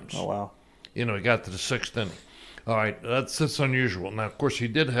 times. Oh, wow. He got to the 6th inning. All right, that's unusual. Now, of course, he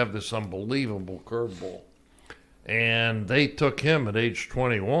did have this unbelievable curveball. And they took him at age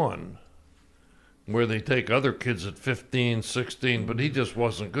 21, where they take other kids at 15, 16, but he just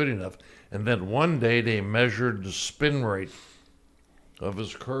wasn't good enough. And then one day they measured the spin rate of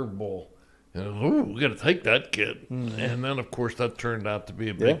his curveball. And, we got to take that kid. Mm-hmm. And then, of course, that turned out to be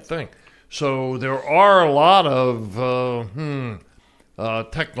a big thing. So there are a lot of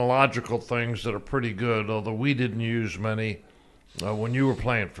technological things that are pretty good, although we didn't use many. When you were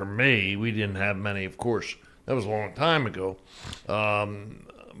playing for me, we didn't have many, of course. That was a long time ago.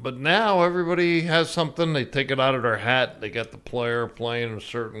 But now everybody has something. They take it out of their hat. They got the player playing a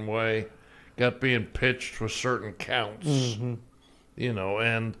certain way, got being pitched with certain counts,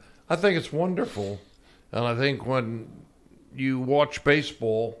 and I think it's wonderful. And I think when you watch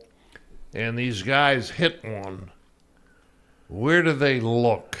baseball and these guys hit one, where do they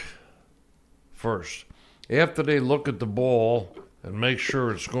look first? After they look at the ball and make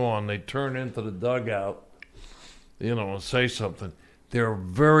sure it's gone, they turn into the dugout and say something. They're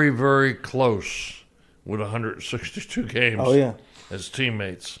very, very close with 162 games. Oh, yeah. As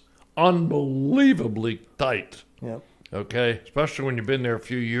teammates. Unbelievably tight. Yep. Okay? Especially when you've been there a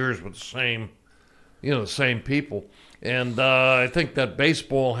few years with the same people. And I think that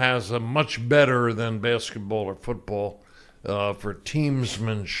baseball has a much better than basketball or football for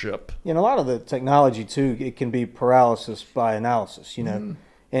teamsmanship. A lot of the technology, too, it can be paralysis by analysis,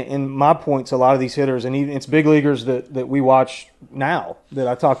 And my point's a lot of these hitters, and even it's big leaguers that we watch now that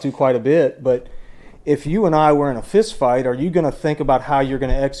I talk to quite a bit, but if you and I were in a fist fight, are you going to think about how you're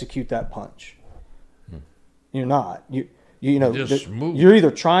going to execute that punch? You're not. You're either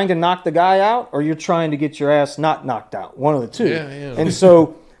trying to knock the guy out or you're trying to get your ass not knocked out. One of the two. Yeah. And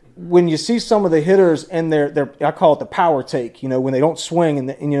so when you see some of the hitters and their I call it the power take. When they don't swing and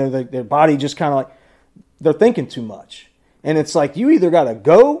their body just kind of like they're thinking too much. And it's like you either got to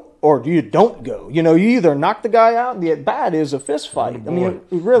go or you don't go. You either knock the guy out. And the at bat is a fist fight. I mean,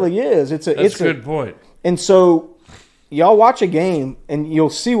 it really is. That's a good point. And so y'all watch a game and you'll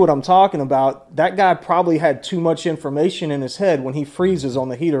see what I'm talking about. That guy probably had too much information in his head when he freezes on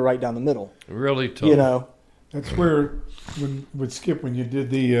the heater right down the middle. Really tough. That's where with Skip, when you did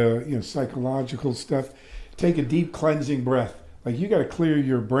the psychological stuff, take a deep cleansing breath. Like you got to clear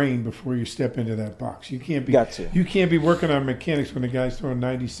your brain before you step into that box. You can't be working on mechanics when the guy's throwing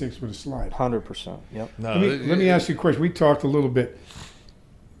 96 with a slide. 100%. Yep. No, let me ask you a question. We talked a little bit.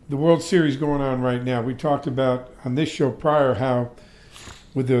 The World Series going on right now. We talked about on this show prior how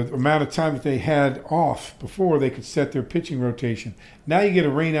with the amount of time that they had off before they could set their pitching rotation. Now you get a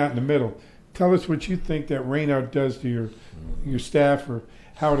rain out in the middle. Tell us what you think that rain out does to your staff or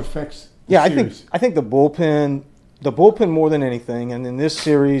how it affects the series. I think the bullpen more than anything, and in this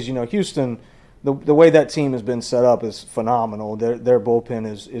series, Houston, the way that team has been set up is phenomenal. Their bullpen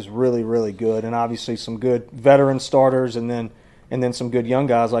is really, really good, and obviously some good veteran starters, and then some good young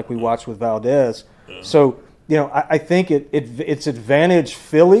guys like we watched with Valdez. So I think it's advantage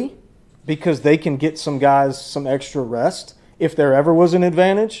Philly because they can get some guys some extra rest if there ever was an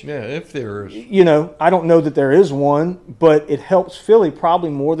advantage. Yeah, if there is. I don't know that there is one, but it helps Philly probably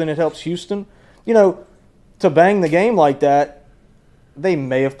more than it helps Houston. To bang the game like that, they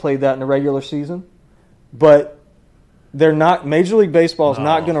may have played that in the regular season, but they're not. Major League Baseball is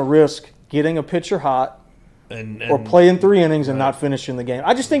not going to risk getting a pitcher hot or playing 3 innings and not finishing the game.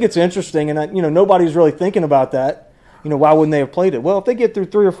 I just think it's interesting, and nobody's really thinking about that. Why wouldn't they have played it? Well, if they get through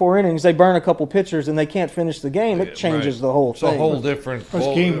 3 or 4 innings, they burn a couple pitchers and they can't finish the game. It changes the whole thing. It's a whole different. Plus,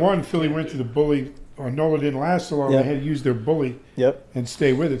 game 1, Philly went to the bully. Or Nola didn't last so long. They had to use their bully and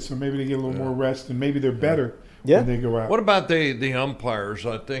stay with it. So maybe they get a little more rest, and maybe they're better when they go out. What about the umpires?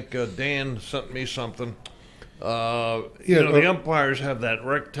 I think Dan sent me something. The umpires have that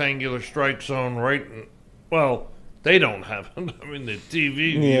rectangular strike zone right. Well, they don't have it. I mean, the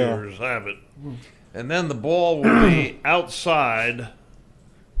TV viewers have it. And then the ball will be outside,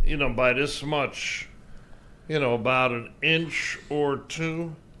 by this much, about an inch or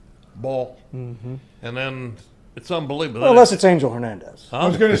 2 ball. Mm-hmm. And then it's unbelievable. Well, unless it's Angel Hernandez. I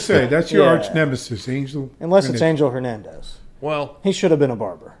was going to say, that's your arch nemesis, Angel. Unless it's Angel Hernandez. Well, he should have been a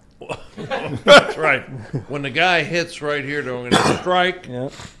barber. That's right. When the guy hits right here during a strike,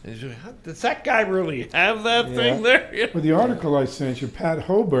 does that guy really have that thing there? Well, the article I sent you, Pat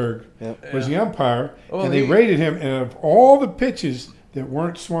Hoberg was the umpire, and they rated him, and of all the pitches that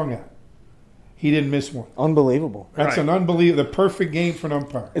weren't swung at, he didn't miss one. Unbelievable. That's an unbelievable, the perfect game for an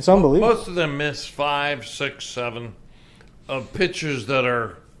umpire. It's unbelievable. Most of them miss 5, 6, 7 of pitches that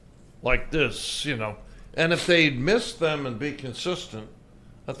are like this, And if they'd miss them and be consistent,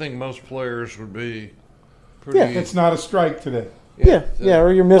 I think most players would be pretty. Yeah, it's not a strike today.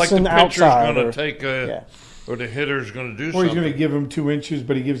 Or you're missing outside. Like the pitcher's going to take or the hitter's going to do something. Or he's going to give him 2 inches,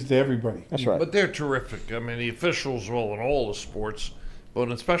 but he gives it to everybody. That's right. But they're terrific. I mean, the officials, in all the sports,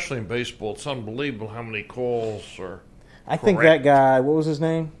 but especially in baseball, it's unbelievable how many calls are. I think that guy, what was his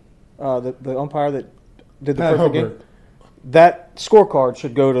name? The umpire that did the perfect game. That scorecard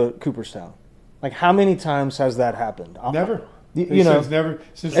should go to Cooperstown. Like, how many times has that happened? Never. It's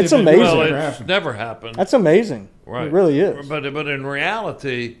amazing. Well, it's never happened. That's amazing. Right. It really is. But in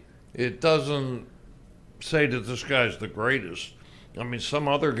reality, it doesn't say that this guy's the greatest. I mean, some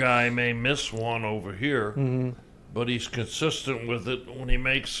other guy may miss one over here, but he's consistent with it when he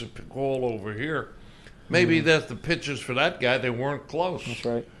makes a call over here. Maybe that the pitches for that guy, they weren't close. That's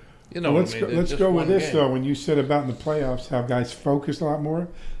right. Let's go with this, though. When you said about in the playoffs how guys focus a lot more,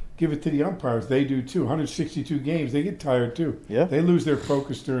 give it to the umpires. They do too. 162 games, they get tired too. Yeah. They lose their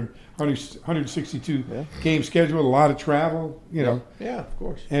focus during 162 game schedule, a lot of travel, you know. Yeah, of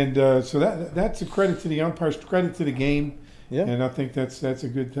course. And so that's a credit to the umpires, credit to the game. Yeah. And I think that's a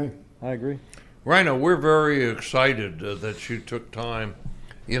good thing. I agree. Rhino, we're very excited that you took time,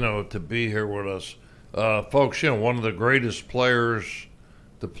 to be here with us. Folks, one of the greatest players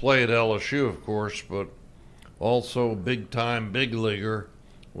to play at LSU, of course, but also big-time big leaguer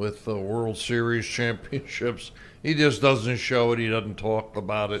with World Series championships. He just doesn't show it. He doesn't talk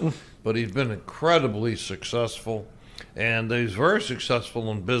about it. But he's been incredibly successful, and he's very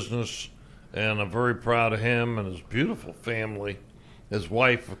successful in business, and I'm very proud of him and his beautiful family. His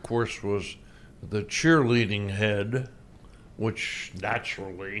wife, of course, was the cheerleading head, which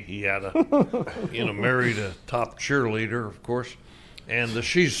naturally he had married a top cheerleader, of course, and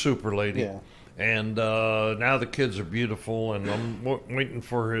she's super lady. Yeah. And now the kids are beautiful, and I'm waiting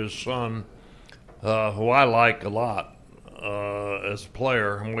for his son, who I like a lot as a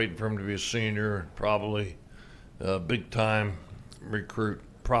player. I'm waiting for him to be a senior, probably a big-time recruit,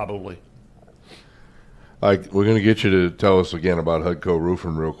 probably. We're going to get you to tell us again about Hudco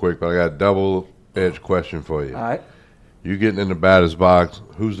Roofing real quick, but I got a double-edged question for you. All right. You getting in the batter's box,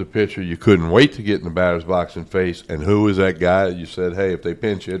 who's the pitcher you couldn't wait to get in the batter's box and face, and who is that guy that you said, hey, if they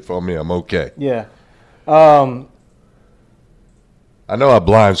pinch hit for me, I'm okay? Yeah. I know I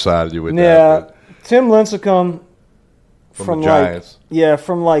blindsided you with that. Yeah, Tim Lincecum from the Giants.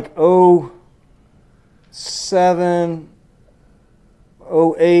 From 07,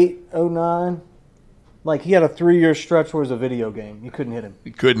 08, 09. He had a 3-year stretch where it was a video game. You couldn't hit him.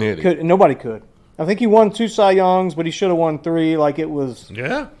 You couldn't hit him. Nobody could. I think he won 2 Cy Youngs, but he should have won 3. It was.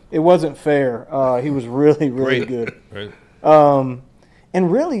 Yeah. It wasn't fair. He was really, really good. Right.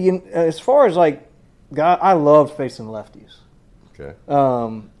 And really, as far as God, I loved facing lefties. Okay.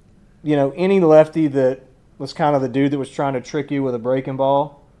 Any lefty that was kind of the dude that was trying to trick you with a breaking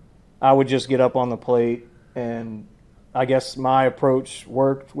ball, I would just get up on the plate, and I guess my approach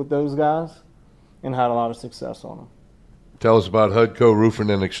worked with those guys and had a lot of success on them. Tell us about Hudco Roofing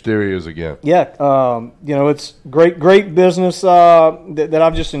and Exteriors again. Yeah, it's great business that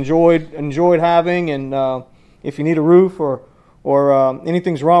I've just enjoyed having, and if you need a roof or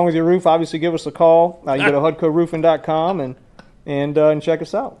anything's wrong with your roof, obviously give us a call. You go to hudcoroofing.com and check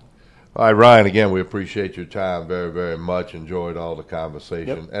us out. All right, Ryan, again, we appreciate your time very, very much. Enjoyed all the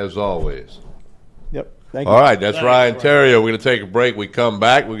conversation, as always. Yep. Thank you. All right, that's Ryan Theriot. We're going to take a break. We come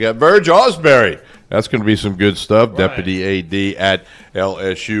back. We got Verge Ausberry. That's going to be some good stuff. Right. Deputy AD at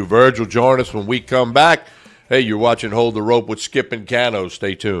LSU. Verge will join us when we come back. Hey, you're watching Hold the Rope with Skip and Cano.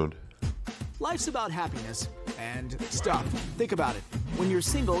 Stay tuned. Life's about happiness and stuff. Think about it. When you're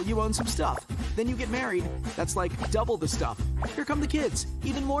single, you own some stuff. Then you get married. That's double the stuff. Here come the kids.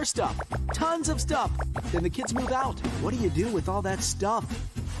 Even more stuff. Tons of stuff. Then the kids move out. What do you do with all that stuff?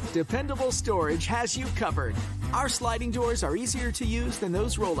 Dependable Storage has you covered. Our sliding doors are easier to use than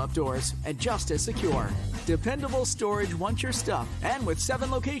those roll-up doors and just as secure. Dependable Storage wants your stuff, and with 7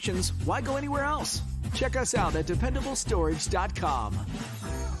 locations, why go anywhere else? Check us out at dependablestorage.com.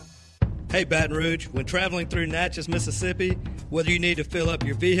 Hey, Baton Rouge, when traveling through Natchez, Mississippi, whether you need to fill up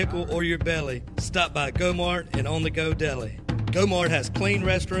your vehicle or your belly, stop by Go-Mart and On The Go Deli. Go-Mart has clean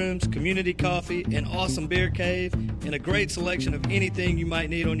restrooms, community coffee, an awesome beer cave, and a great selection of anything you might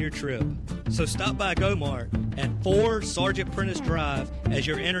need on your trip. So stop by Go-Mart at 4 Sergeant Prentice Drive as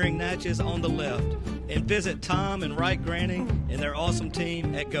you're entering Natchez on the left, and visit Tom and Wright Granning and their awesome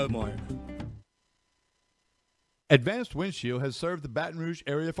team at Go-Mart. Advanced Windshield has served the Baton Rouge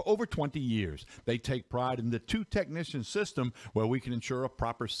area for over 20 years. They take pride in the 2-technician system where we can ensure a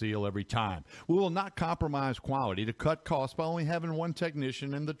proper seal every time. We will not compromise quality to cut costs by only having 1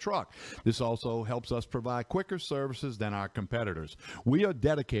 technician in the truck. This also helps us provide quicker services than our competitors. We are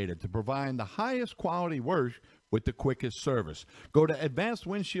dedicated to providing the highest quality work with the quickest service. Go to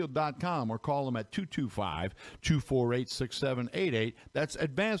advancedwindshield.com or call them at 225-248-6788. That's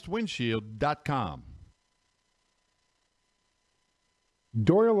advancedwindshield.com.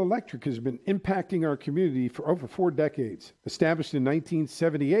 Doyle Electric has been impacting our community for over 4 decades. Established in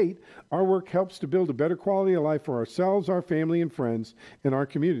 1978, our work helps to build a better quality of life for ourselves, our family, and friends in our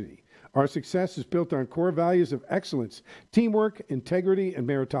community. Our success is built on core values of excellence, teamwork, integrity, and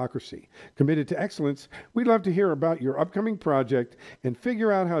meritocracy. Committed to excellence, we'd love to hear about your upcoming project and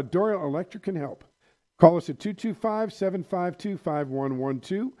figure out how Doyle Electric can help. Call us at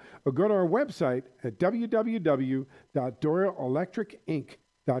 225-752-5112 or go to our website at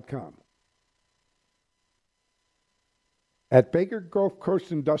www.doyleelectricinc.com. At Baker Gulf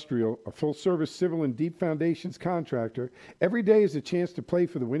Coast Industrial, a full-service civil and deep foundations contractor, every day is a chance to play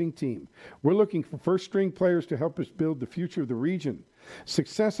for the winning team. We're looking for first-string players to help us build the future of the region.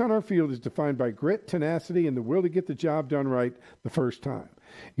 Success on our field is defined by grit, tenacity, and the will to get the job done right the first time.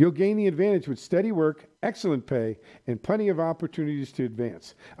 You'll gain the advantage with steady work, excellent pay, and plenty of opportunities to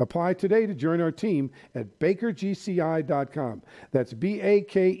advance. Apply today to join our team at bakergci.com. That's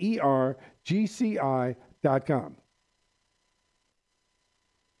BAKERGCI.com.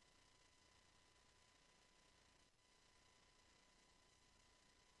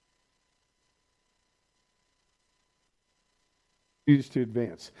 To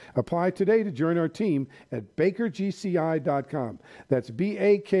advance. Apply today to join our team at bakergci.com. That's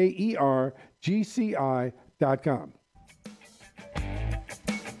BAKERGCI.com.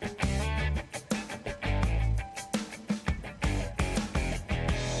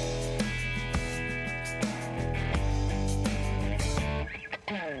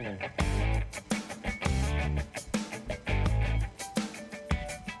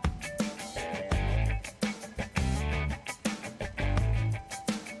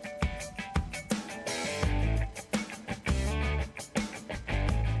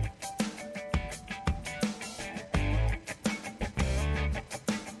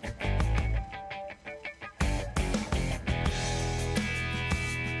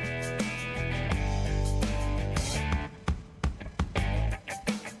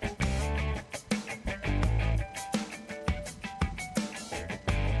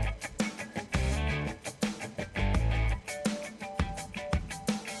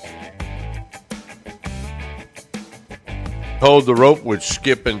 Hold the Rope with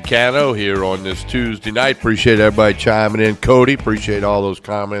Skip and Cano here on this Tuesday night. Appreciate everybody chiming in. Cody, appreciate all those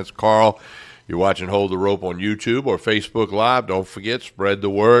comments. Carl, you're watching Hold the Rope on YouTube or Facebook Live. Don't forget, spread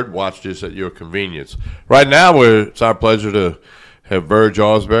the word. Watch this at your convenience. Right now, it's our pleasure to have Verge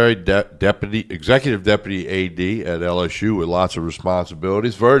Ausberry, Executive Deputy AD at LSU with lots of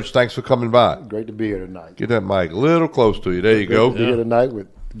responsibilities. Verge, thanks for coming by. Great to be here tonight. Get that mic a little close to you. There you go. Good to be here tonight with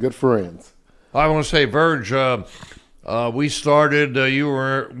good friends. I want to say, Verge, we started,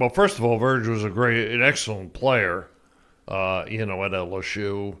 first of all, Verge was an excellent player, at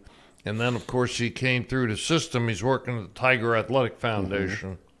LSU. And then, of course, he came through the system. He's working at the Tiger Athletic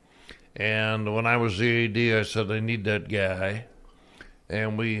Foundation. Mm-hmm. And when I was the AD, I said, I need that guy.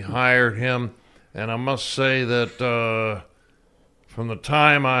 And we hired him. And I must say that from the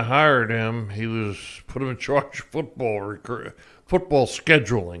time I hired him, he was put him in charge of football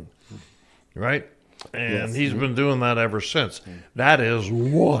scheduling, right? And yes, he's been doing that ever since. That is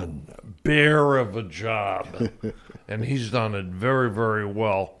one bear of a job. And he's done it very, very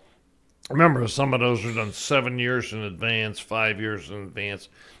well. Remember, some of those are done 7 years in advance, 5 years in advance.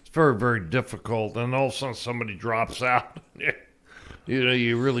 It's very, very difficult. And all of a sudden somebody drops out.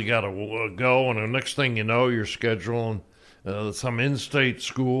 You really got to go. And the next thing you know, you're scheduling some in-state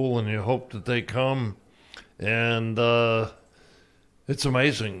school, and you hope that they come. And it's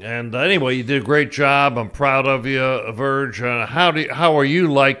amazing. And anyway, you did a great job. I'm proud of you, Verge. How are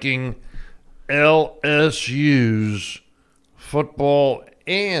you liking LSU's football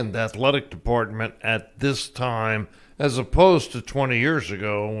and athletic department at this time, as opposed to 20 years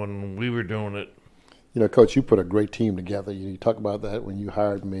ago when we were doing it? Coach, you put a great team together. You talk about that when you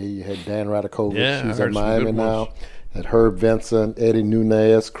hired me. You had Dan Radakovich, who's at Miami now. Had Herb Vincent, Eddie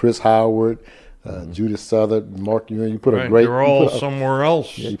Nunez, Chris Howard, Judith Southard, Mark Ewing. You put a great. They're all somewhere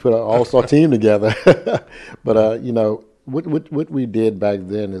else. Yeah, you put an all-star team together. But what we did back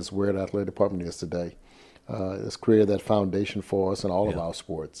then is where the athletic department is today. It's created that foundation for us in all of our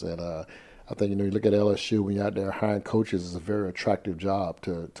sports. And I think you look at LSU when you're out there hiring coaches, it's a very attractive job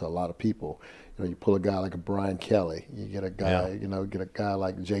to a lot of people. You pull a guy like a Brian Kelly. You get a guy, get a guy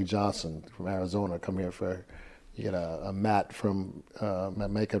like Jay Johnson from Arizona come here for. You get a Matt from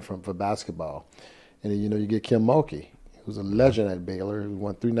Matt Macon for basketball, and then you get Kim Mulkey, who's a legend at Baylor, who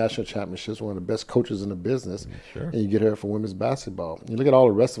won 3 national championships, one of the best coaches in the business. Sure. And you get her for women's basketball. You look at all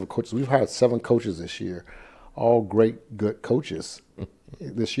the rest of the coaches. We've hired 7 coaches this year, all great, good coaches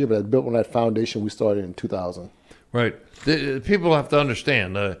this year. But I built on that foundation we started in 2000. Right. People have to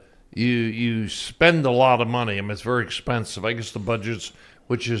understand. You spend a lot of money. I mean, it's very expensive. I guess the budget's,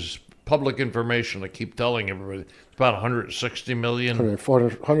 which is public information, I keep telling everybody, it's about $160 million.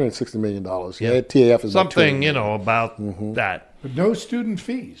 $160 million. Yeah, TAF is something, about that. But no student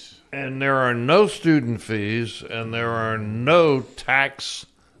fees. And there are no student fees, and there are no tax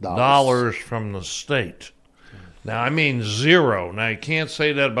dollars from the state. Now, I mean zero. Now, you can't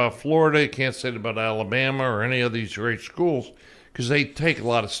say that about Florida. You can't say that about Alabama or any of these great schools because they take a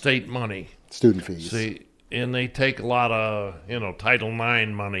lot of state money. Student fees. See, and they take a lot of, Title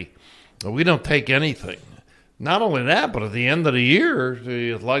IX money. We don't take anything. Not only that, but at the end of the year,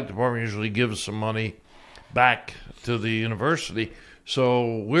 the athletic department usually gives some money back to the university.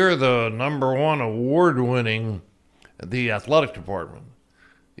 So we're the number one award-winning, the athletic department.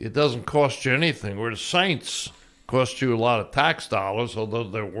 It doesn't cost you anything. Where the Saints cost you a lot of tax dollars, although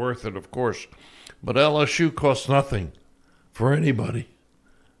they're worth it, of course. But LSU costs nothing for anybody.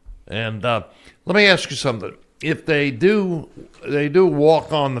 And let me ask you something. If they do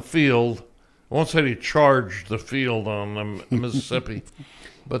walk on the field, I won't say they charge the field on Mississippi,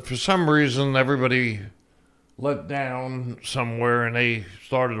 but for some reason everybody let down somewhere and they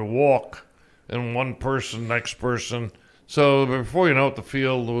started to walk, and one person, next person. So before you know it, the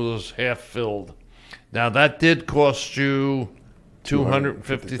field was half filled. Now that did cost you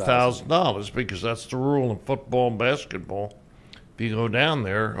 $250,000 because that's the rule in football and basketball. If you go down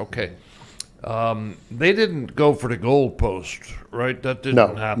there, okay. They didn't go for the goal post, right? That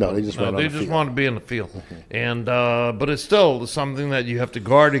didn't happen. No, they just wanted to be in the field. And but it's still something that you have to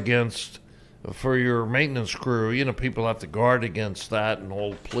guard against for your maintenance crew. People have to guard against that and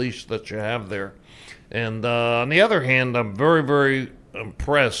all the police that you have there. And on the other hand, I'm very, very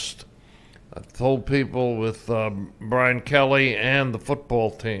impressed. I've told people with Brian Kelly and the football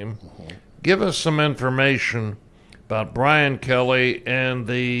team, give us some information about Brian Kelly and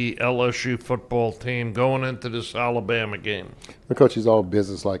the LSU football team going into this Alabama game. The coach is all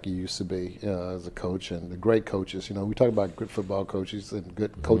business like he used to be as a coach, and the great coaches. We talk about good football coaches and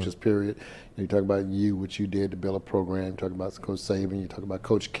good coaches, period. You talk about what you did to build a program. You talk about Coach Saban. You talk about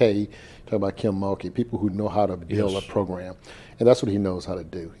Coach K. You talk about Kim Mulkey, people who know how to build a program. And that's what he knows how to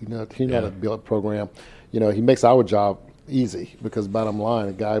do. He knows how to build a program. He makes our job easy because bottom line,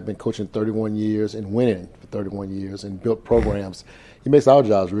 a guy who's been coaching 31 years and winning for 31 years and built programs, he makes our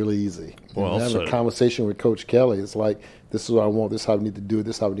jobs really easy. Well, having a conversation with Coach Kelly, it's like, this is what I want, this is how we need to do it,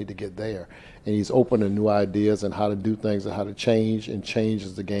 this is how we need to get there. And he's open to new ideas and how to do things and how to change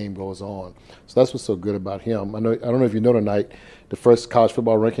as the game goes on. So that's what's so good about him. I don't know if you know tonight, the first college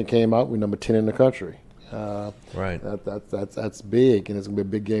football ranking came out, we're number 10 in the country. Right. That's big, and it's going to be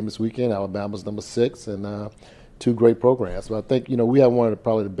a big game this weekend. Alabama's number 6, and two great programs. But I think, we have one of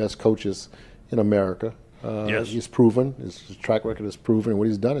probably the best coaches in America. Yes. He's proven. His track record is proven, and what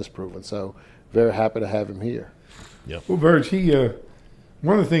he's done is proven. So very happy to have him here. Yep. Well, Verge,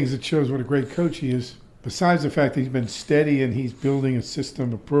 one of the things that shows what a great coach he is, besides the fact that he's been steady and he's building a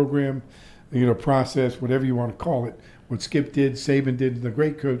system, a program, process, whatever you want to call it, what Skip did, Saban did, the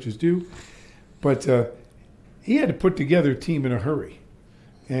great coaches do. But he had to put together a team in a hurry.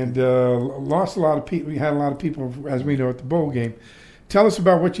 And lost a lot of people. We had a lot of people, as we know, at the bowl game. Tell us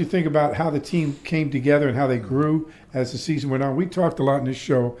about what you think about how the team came together and how they grew as the season went on. We talked a lot in this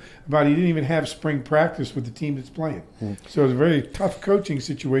show about he didn't even have spring practice with the team that's playing. So it was a very tough coaching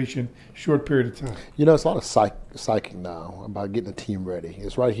situation, short period of time. It's a lot of psychic now about getting a team ready.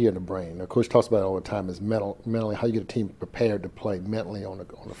 It's right here in the brain. The coach talks about it all the time, is mentally how you get a team prepared to play mentally on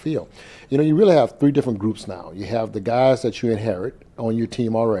the field. You really have 3 different groups now. You have the guys that you inherit on your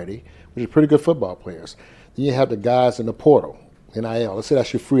team already, which are pretty good football players. Then you have the guys in the portal. NIL, let's say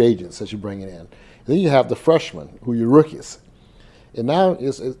that's your free agents that you're bringing in. And then you have the freshmen, who are your rookies. And now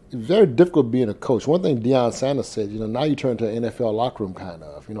it's very difficult being a coach. One thing Deion Sanders said, now you turn to an NFL locker room kind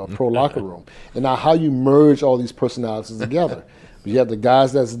of, a pro locker room. And now how you merge all these personalities together. You have the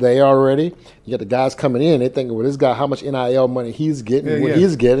guys that's there already. You got the guys coming in. They thinking, well, this guy, how much NIL money he's getting,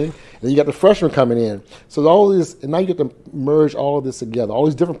 he's getting. And then you got the freshmen coming in. So all this, and now you get to merge all of this together, all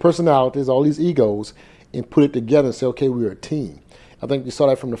these different personalities, all these egos, and put it together and say, okay, we're a team. I think you saw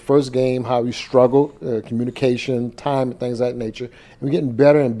that from the first game, how we struggled, communication, time, and things of that nature. And we're getting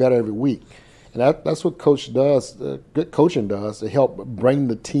better and better every week. And that's what coach does, good coaching does, to help bring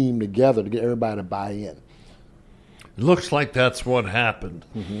the team together to get everybody to buy in. It looks like that's what happened.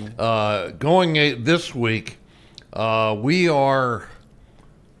 Going this week, we are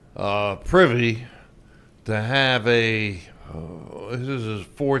privy to have this is his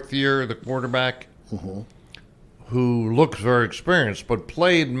 4th year, the quarterback, who looks very experienced, but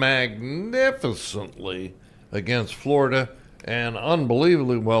played magnificently against Florida and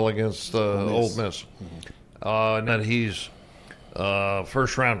unbelievably well against Ole Miss. And that he's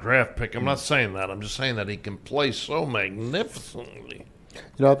first-round draft pick. I'm not saying that. I'm just saying that he can play so magnificently.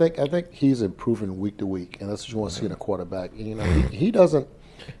 I think he's improving week to week, and that's what you want to see in a quarterback. He doesn't.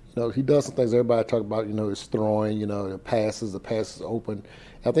 He does some things everybody talk about. His throwing. The passes open.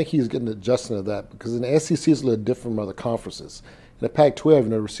 I think he's getting adjusted to that because in the SEC it's a little different from other conferences. In the Pac-12,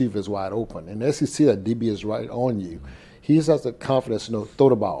 the receiver is wide open. In the SEC, that DB is right on you. He just has the confidence to throw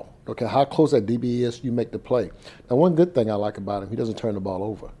the ball. Okay, how close that DB is, you make the play. Now, one good thing I like about him, he doesn't turn the ball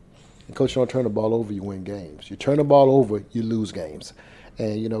over. And Coach, you don't turn the ball over, you win games. You turn the ball over, you lose games.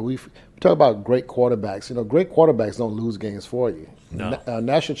 And, we talk about great quarterbacks. Great quarterbacks don't lose games for you. No.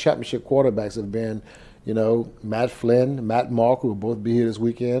 National championship quarterbacks have been, Matt Flynn, Matt Mark, who will both be here this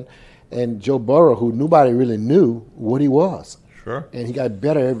weekend, and Joe Burrow, who nobody really knew what he was. Sure. And he got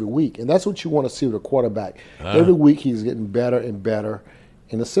better every week. And that's what you want to see with a quarterback. Every week he's getting better and better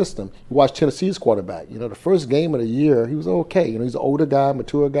in the system. You watch Tennessee's quarterback. The first game of the year, he was okay. He's an older guy,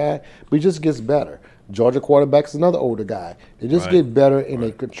 mature guy, but he just gets better. Georgia quarterback is another older guy. They just get better and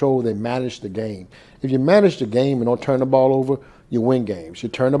they control, they manage the game. If you manage the game and don't turn the ball over, you win games. You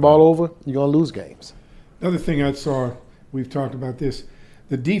turn the ball over, you're going to lose games. Another thing I saw, we've talked about this,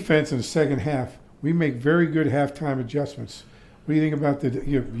 the defense in the second half, we make very good halftime adjustments. What do you think about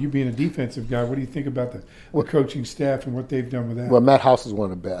you being a defensive guy? What do you think about the coaching staff and what they've done with that? Well, Matt House is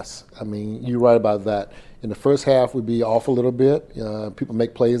one of the best. I mean, you're right about that. In the first half, we'd be off a little bit. People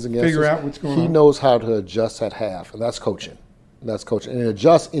make plays against us. Figure out what's going on. He knows how to adjust at half, and that's coaching. And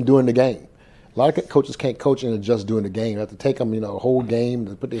adjust in during the game. A lot of coaches can't coach and adjust during the game. They have to take them, a whole game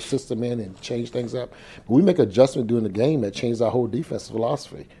to put their system in and change things up. But we make adjustments during the game that change our whole defensive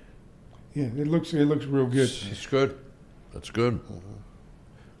philosophy. Yeah, it looks real good. It's good. That's good.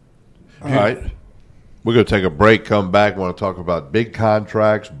 All right. We're going to take a break, come back. Want to talk about big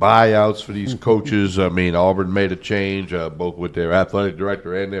contracts, buyouts for these coaches. I mean, Auburn made a change, both with their athletic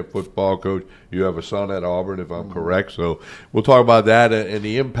director and their football coach. You have a son at Auburn, if I'm correct. So we'll talk about that and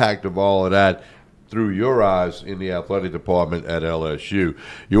the impact of all of that through your eyes in the athletic department at LSU.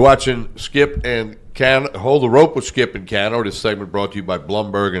 You're watching Skip and Cano, Hold the Rope with Skip and Cano. This segment brought to you by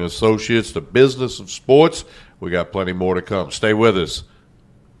Blumberg and Associates, the business of sports. We got plenty more to come. Stay with us.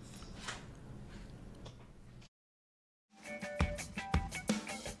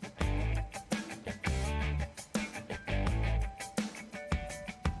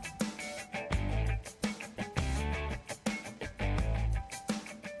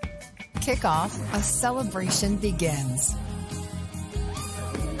 Kickoff, a celebration begins.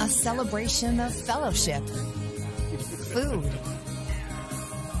 A celebration of fellowship, food,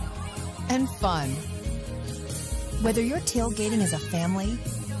 and fun. Whether you're tailgating as a family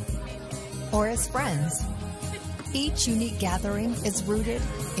or as friends, each unique gathering is rooted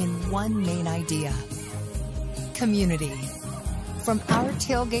in one main idea: community. From our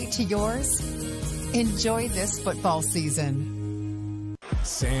tailgate to yours, enjoy this football season.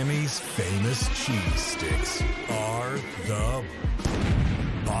 Sammy's famous cheese sticks are the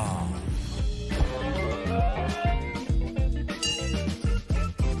bomb.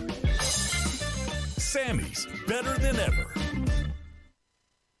 Sammy's, better than ever.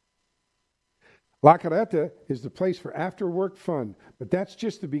 La Carreta is the place for after-work fun, but that's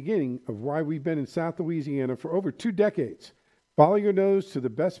just the beginning of why we've been in South Louisiana for over 2 decades. Follow your nose to the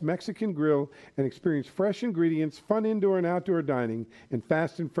best Mexican grill and experience fresh ingredients, fun indoor and outdoor dining, and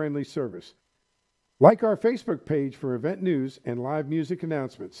fast and friendly service. Like our Facebook page for event news and live music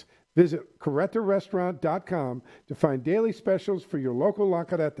announcements. Visit CarretaRestaurant.com to find daily specials for your local La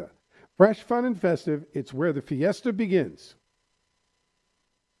Carreta. Fresh, fun, and festive, it's where the fiesta begins.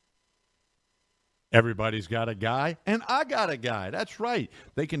 Everybody's got a guy, and I got a guy. That's right.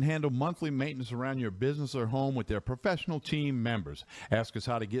 They can handle monthly maintenance around your business or home with their professional team members. Ask us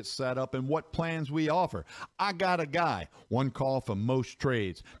how to get set up and what plans we offer. I got a guy. One call for most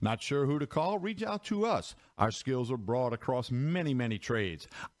trades. Not sure who to call? Reach out to us. Our skills are broad across many, many trades.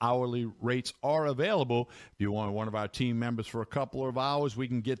 Hourly rates are available. If you want one of our team members for a couple of hours, we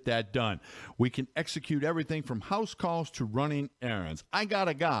can get that done. We can execute everything from house calls to running errands. I got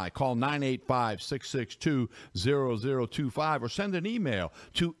a guy. Call 985-662-0025 or send an email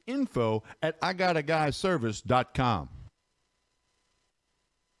to info@IGotAGuyService.com.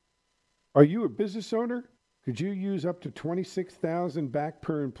 Are you a business owner? Could you use up to $26,000 back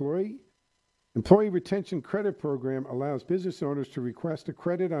per employee? Employee Retention Credit Program allows business owners to request a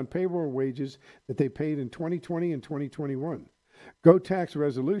credit on payroll wages that they paid in 2020 and 2021. Go Tax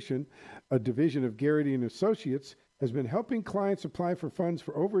Resolution, a division of Garrity and Associates, has been helping clients apply for funds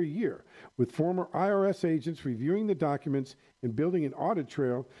for over a year. With former IRS agents reviewing the documents and building an audit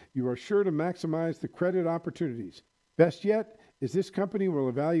trail, you are sure to maximize the credit opportunities. Best yet is this company will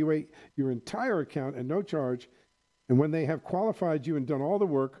evaluate your entire account at no charge, and when they have qualified you and done all the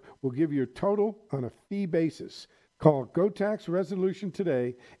work, will give you a total on a fee basis. Call Go Tax Resolution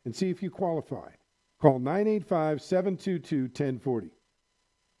today and see if you qualify. Call 985-722-1040.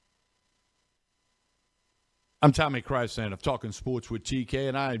 I'm Tommy Krysan of Talking Sports with TK,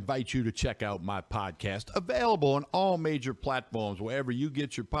 and I invite you to check out my podcast, available on all major platforms. Wherever you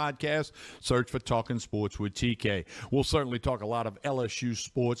get your podcast, search for Talking Sports with TK. We'll certainly talk a lot of LSU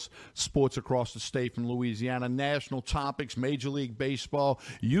sports, sports across the state from Louisiana, national topics, Major League Baseball,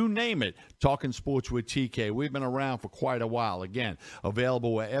 you name it. Talking Sports with TK. We've been around for quite a while. Again,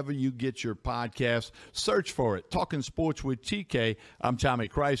 available wherever you get your podcast. Search for it. Talking Sports with TK. I'm Tommy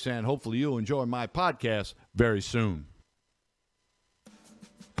Krysan. Hopefully you'll enjoy my podcast very soon.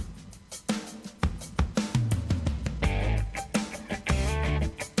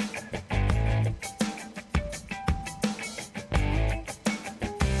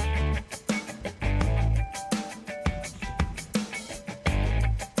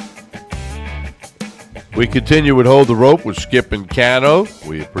 We continue with Hold the Rope with Skip and Cano.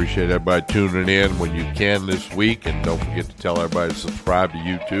 We appreciate everybody tuning in when you can this week. And don't forget to tell everybody to subscribe to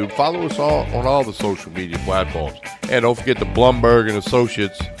YouTube. Follow us all on all the social media platforms. And don't forget the Blumberg and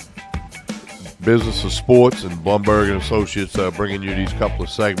Associates, Business of Sports, and Blumberg and Associates bringing you these couple of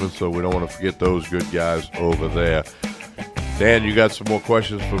segments. So we don't want to forget those good guys over there. Dan, you got some more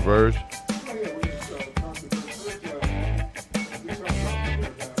questions for Verge?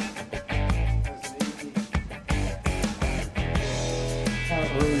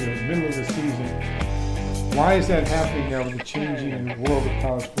 Why is that happening now with the changing world of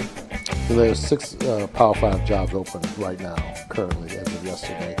college football? So there's 6 Power 5 jobs open right now, currently, as of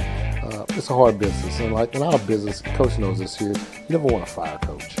yesterday. It's a hard business. And like in our business, Coach knows this here, you never want to fire a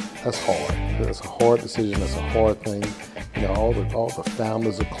coach. That's hard. It's a hard decision. That's a hard thing. You know, all the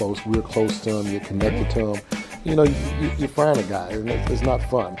families are close. We're close to them. You're connected to them. You know, you're firing a guy, and it's not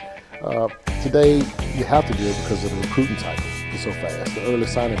fun. Today, you have to do it because of the recruiting cycle. It's so fast. The early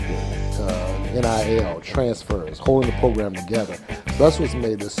signing period. NIL, transfers, holding the program together. So that's what's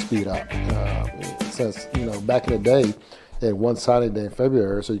made this speed up. Since, you know, back in the day, they had one signing day in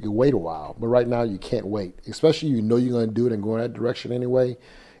February, so you could wait a while. But right now, you can't wait. Especially you know you're going to do it and go in that direction anyway.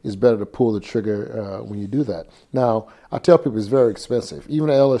 It's better to pull the trigger when you do that. Now, I tell people it's very expensive. Even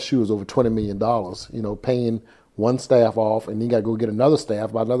at LSU is over $20 million, you know, paying one staff off, and then you got to go get another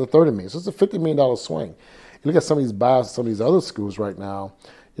staff by another $30 million. So it's a $50 million swing. You look at some of these buys, some of these other schools right now.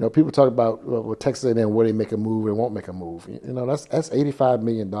 You know, people talk about Texas A&M where they make a move and won't make a move. You know, that's $85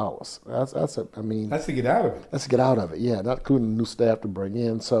 million. That's to get out of it. That's to get out of it. Yeah, not including new staff to bring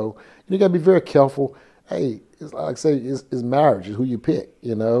in. So you got to be very careful. Hey, it's like I say, it's marriage is who you pick.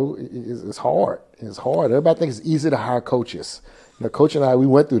 You know, it's hard. It's hard. Everybody thinks it's easy to hire coaches. You know, Coach and I, we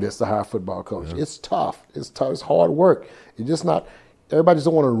went through this to hire a football coach. Yeah. It's tough. It's tough. It's hard work. It's just not. Everybody just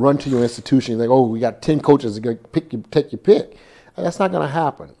don't want to run to your institution and think, oh, we got 10 coaches to take your pick. That's not going to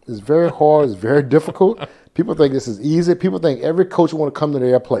happen. It's very hard. It's very difficult. People think this is easy. People think every coach want to come to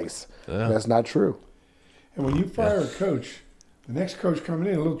their place. Yeah. That's not true. And when you fire a coach, the next coach coming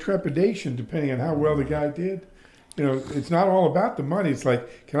in, a little trepidation depending on how well the guy did. You know, it's not all about the money. It's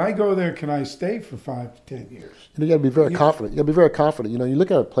like, can I go there? Can I stay for 5 to 10 years? And you got to be very confident. You got to be very confident. You know, you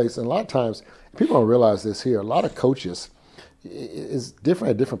look at a place, and a lot of times people don't realize this here. A lot of coaches is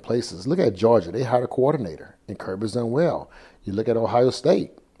different at different places. Look at Georgia. They hired a coordinator, and Kirby's done well. You look at Ohio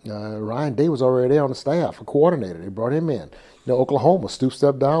State. Ryan Day was already there on the staff, a coordinator. They brought him in. You know, Oklahoma, Stoop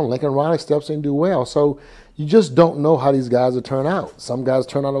stepped down. Lincoln Riley steps in and do well. So you just don't know how these guys will turn out. Some guys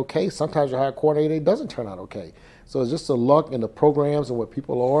turn out okay. Sometimes you hire a coordinator, it doesn't turn out okay. So it's just the luck in the programs and what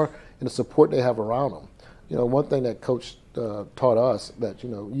people are and the support they have around them. You know, one thing that Coach taught us that, you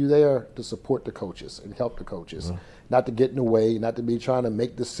know, you're there to support the coaches and help the coaches, not to get in the way, not to be trying to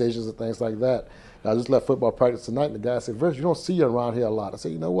make decisions and things like that. I just left football practice tonight, and the guy said, Verge, you don't see you around here a lot. I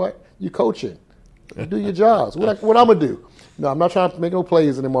said, you know what? You're coaching. You do your jobs. What I'm going to do? No, I'm not trying to make no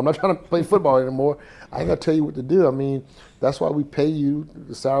plays anymore. I'm not trying to play football anymore. I ain't going to tell you what to do. I mean, that's why we pay you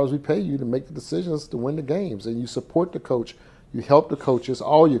the salaries we pay you to make the decisions to win the games. And you support the coach. You help the coaches,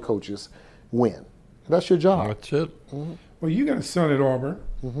 all your coaches, win. And that's your job. That's it. Mm-hmm. Well, you got a son at Auburn,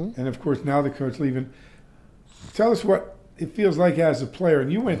 and, of course, now the coach leaving. Tell us what it feels like as a player,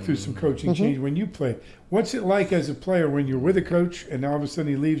 and you went through some coaching change when you played. What's it like as a player when you're with a coach and now all of a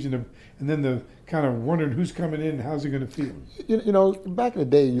sudden he leaves and then the kind of wondering who's coming in and how's he going to feel? You know, back in the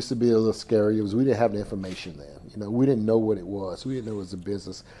day it used to be a little scary. We didn't have the information then. You know, we didn't know what it was. We didn't know it was a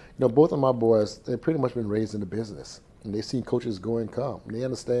business. You know, both of my boys, they've pretty much been raised in the business. And they've seen coaches go and come. And they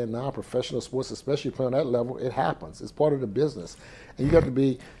understand now professional sports, especially playing on that level, it happens. It's part of the business. And you have to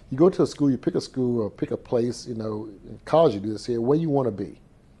be, you go to a school, you pick a school or pick a place, you know, in college you do this here, where you want to be.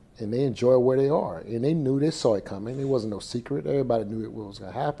 and they enjoy where they are. And they saw it coming. It wasn't no secret. Everybody knew what was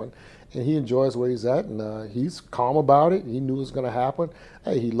going to happen. And he enjoys where he's at, and he's calm about it. He knew it was going to happen.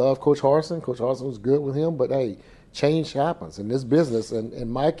 Hey, he loved Coach Harsin. Coach Harsin was good with him, but hey, change happens in this business.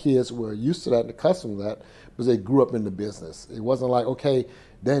 And my kids were used to that and accustomed to that because they grew up in the business. It wasn't like, okay,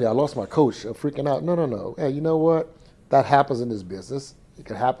 Daddy, I lost my coach. I'm freaking out. No. Hey, you know what? That happens in this business. It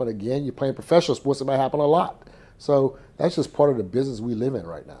can happen again. You're playing professional sports. It might happen a lot. So that's just part of the business we live in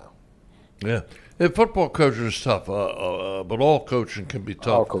right now. Yeah. Football coaching is tough, but all coaching can be tough.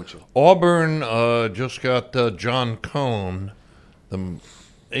 All coaching. Auburn just got John Cone, the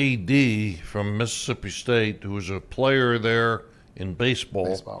AD from Mississippi State, who was a player there in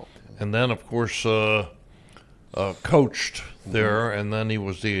baseball. And then, of course, coached there, and then he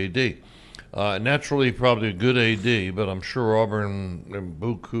was the AD. Naturally, probably a good AD, but I'm sure Auburn, a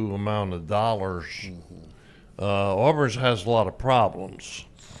buku amount of dollars. Auburn has a lot of problems.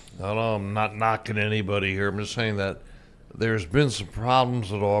 I'm not knocking anybody here. I'm just saying that there's been some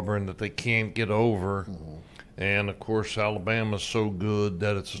problems at Auburn that they can't get over. And, of course, Alabama's so good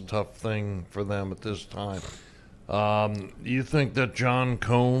that it's a tough thing for them at this time. You think that John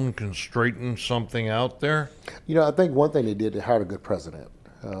Cone can straighten something out there? You know, I think one thing they did, they hired a good president.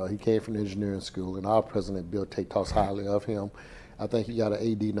 He came from the engineering school, and our president, Bill Tate, talks highly of him. I think he got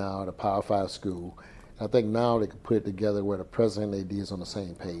an AD now at a Power 5 school. I think now they can put it together where the president and AD is on the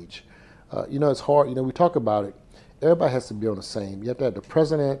same page. You know, it's hard. You know, we talk about it. Everybody has to be on the same. You have to have the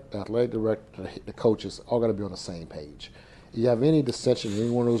president, the athletic director, the coaches, all got to be on the same page. If you have any dissension in any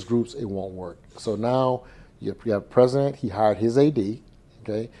one of those groups, it won't work. So now you have president. He hired his AD.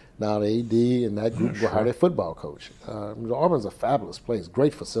 Okay. Now the AD and that group will hire their football coach. Auburn's a fabulous place.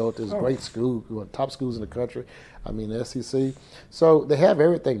 Great facilities, great school, one of the top schools in the country. I mean, the SEC. So they have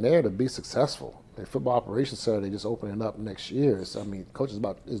everything there to be successful. Their football operations center, they just opening up next year. Coach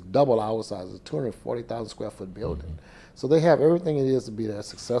is double our size. It's a 240,000 square foot building. So they have everything it is to be that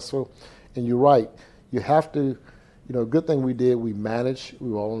successful. And you're right. You have to, good thing we did, we managed.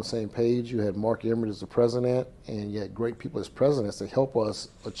 We were all on the same page. You had Mark Emmert as the president, and you had great people as presidents to help us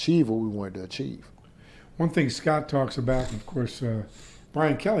achieve what we wanted to achieve. One thing Scott talks about, and of course,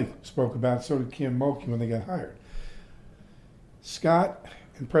 Brian Kelly spoke about, so did Kim Mulkey when they got hired. Scott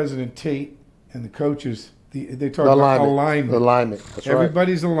and President Tate and the coaches, they talk about alignment. Alignment. That's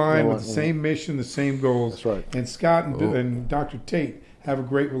Everybody's aligned with the same mission, the same goals. That's right. And Scott and Dr. Tate have a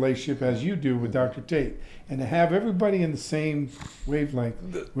great relationship, as you do with Dr. Tate. And to have everybody in the same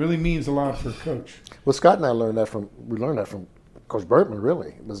wavelength really means a lot for a coach. Well, Scott and I learned that from Coach Bertman,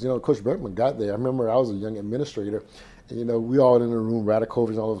 really. Because, Coach Bertman got there. I remember I was a young administrator, and, we all in the room, radical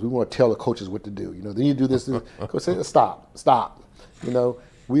and all those, we want to tell the coaches what to do. Then you do this. Coach said, stop.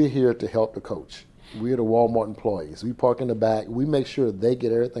 We're here to help the coach. We're the Walmart employees. We park in the back. We make sure they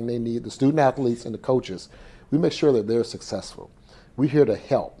get everything they need, the student athletes and the coaches. We make sure that they're successful. We're here to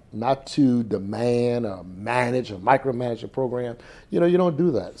help, not to demand or manage or micromanage a program. You don't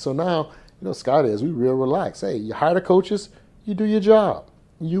do that. So now, Scott is, we real relaxed. Hey, you hire the coaches, you do your job,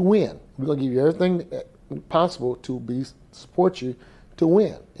 you win. We're going to give you everything possible to support you to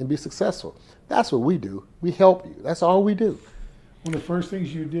win and be successful. That's what we do. We help you. That's all we do. One of the first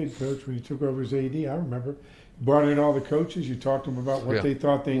things you did, Coach, when you took over as AD, I remember, you brought in all the coaches, you talked to them about what they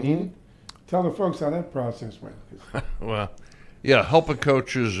thought they needed. Tell the folks how that process went. Well, yeah, helping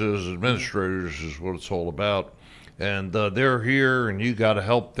coaches as administrators is what it's all about. And they're here, and you got to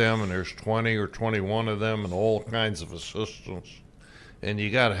help them, and there's 20 or 21 of them and all kinds of assistants. And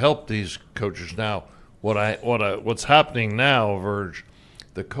you got to help these coaches. Now, what's happening now, Verge,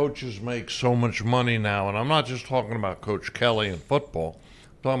 the coaches make so much money now, and I'm not just talking about Coach Kelly in football.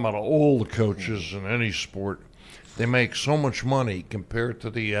 I'm talking about all the coaches in any sport. They make so much money compared to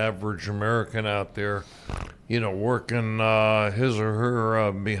the average American out there, working his or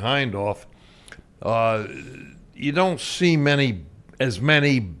her behind off. You don't see as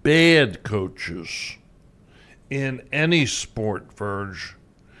many bad coaches in any sport, Verge,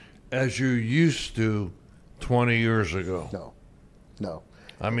 as you used to 20 years ago. No.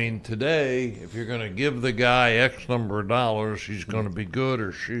 I mean, today, if you're going to give the guy X number of dollars, he's going to be good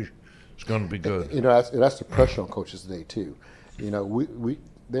or she's going to be good. That's the pressure on coaches today, too.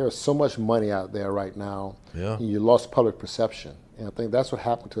 There is so much money out there right now. Yeah. And you lost public perception. And I think that's what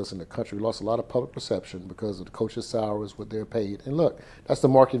happened to us in the country. We lost a lot of public perception because of the coaches' salaries, what they're paid. And look, that's the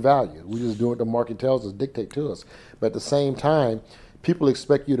market value. We just do what the market tells us, dictate to us. But at the same time, people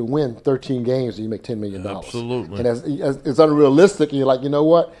expect you to win 13 games and you make $10 million. Absolutely. And it's unrealistic. And you're like, you know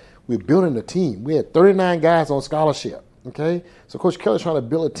what? We're building a team. We had 39 guys on scholarship. Okay? So Coach Kelly's trying to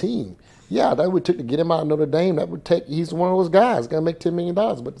build a team. Yeah, that would take to get him out of Notre Dame. That would take. He's one of those guys going to make $10 million.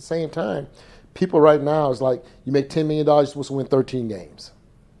 But at the same time, people right now is like, you make $10 million, you're supposed to win 13 games,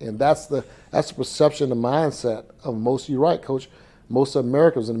 and that's the perception, the mindset of most. You're right, Coach. Most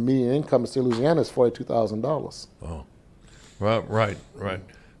Americans in the median income in state of Louisiana is $42,000. Oh, right.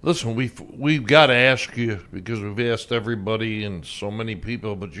 Listen, we've got to ask you, because we've asked everybody and so many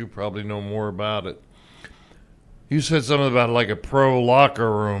people, but you probably know more about it. You said something about like a pro locker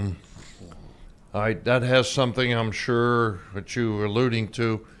room. All right, that has something, I'm sure, that you were alluding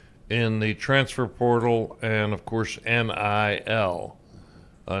to in the transfer portal and, of course, NIL.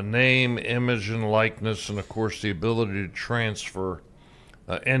 Name, image, and likeness, and, of course, the ability to transfer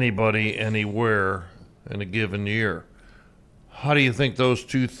anybody, anywhere in a given year. How do you think those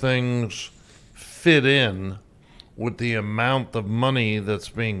two things fit in with the amount of money that's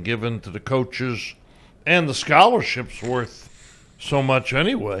being given to the coaches and the scholarships worth so much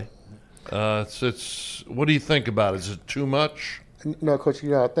anyway? It's what do you think about it? Is it too much? No, Coach,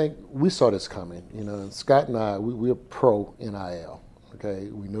 I think we saw this coming. And Scott and I, we're pro NIL. Okay,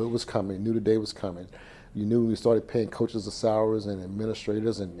 we knew it was coming, knew the day was coming. You knew we started paying coaches the salaries and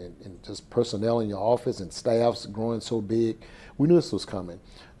administrators and just personnel in your office and staffs growing so big. We knew this was coming.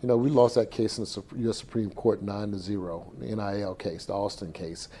 We lost that case in the U.S. Supreme Court 9-0, the NIL case, the Austin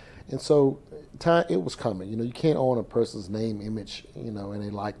case. And so it was coming. You can't own a person's name, image, and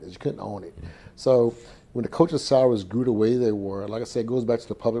their likeness. You couldn't own it. So when the coaches' salaries grew the way they were, like I said, it goes back to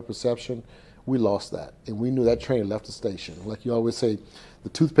the public perception. We lost that, and we knew that train left the station. Like you always say, the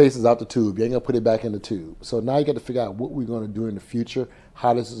toothpaste is out the tube. You ain't gonna put it back in the tube. So now you got to figure out what we're gonna do in the future,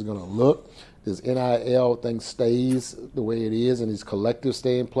 how this is gonna look. Does NIL thing stays the way it is, and these collectives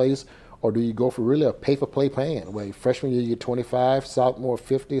stay in place, or do you go for really a pay-for-play plan, where freshman year you get 25, sophomore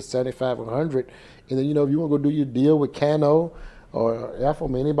 50, 75, 100, and then if you want to go do your deal with Cano or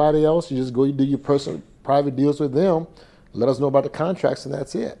FM, anybody else, you just go do your personal private deals with them. Let us know about the contracts, and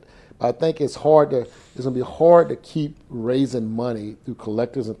that's it. I think it's going to be hard to keep raising money through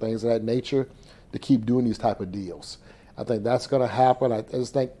collectives and things of that nature to keep doing these type of deals. I think that's going to happen. I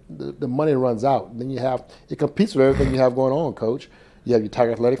just think the money runs out. Then it competes with everything you have going on, Coach. You have your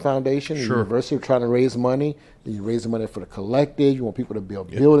Tiger Athletic Foundation, the university trying to raise money. Then you raise the money for the collective. You want people to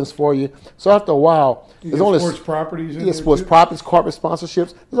build buildings for you. So after a while, there's only sports properties. Sports properties, corporate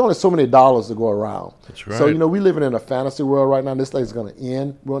sponsorships. There's only so many dollars to go around. That's right. So we living in a fantasy world right now. This thing's going to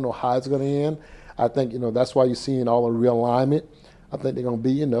end. We don't know how it's going to end. I think that's why you're seeing all the realignment. I think they're going to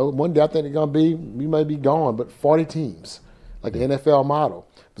be one day I think they're going to be, we may be gone, but 40 teams, like the NFL model.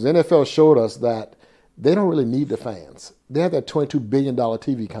 Because the NFL showed us that they don't really need the fans. They have that $22 billion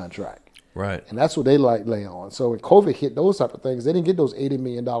TV contract. Right. And that's what they lay on. So when COVID hit those type of things, they didn't get those $80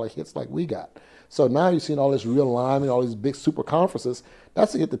 million hits like we got. So now you're seeing all this realignment, all these big super conferences.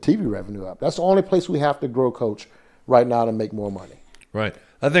 That's to get the TV revenue up. That's the only place we have to grow, Coach, right now to make more money. Right.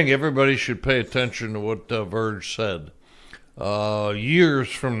 I think everybody should pay attention to what Verge said. Years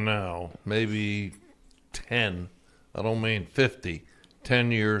from now, maybe 10, I don't mean 50,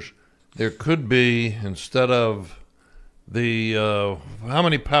 10 years, there could be, instead of the, how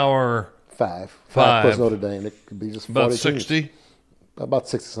many power? Five plus Notre Dame. It could be just 40 about 60? Teams. About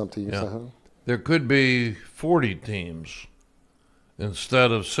 60-some teams. Yeah. There could be 40 teams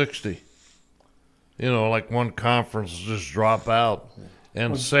instead of 60. Like one conference just drop out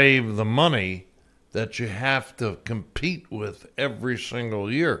and save the money that you have to compete with every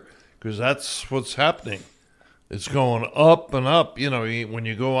single year, because that's what's happening. It's going up and up. When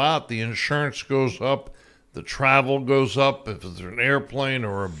you go out, the insurance goes up, the travel goes up. If it's an airplane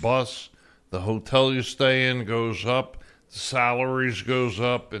or a bus, the hotel you stay in goes up, the salaries goes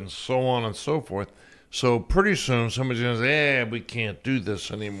up, and so on and so forth. So pretty soon somebody's going to say, we can't do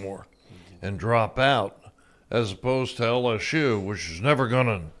this anymore, and drop out, as opposed to LSU, which is never going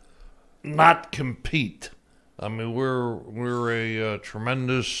to not compete. I mean, we're a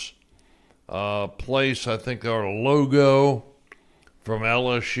tremendous place. I think our logo from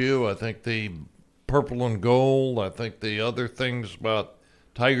LSU, I think the purple and gold, I think the other things about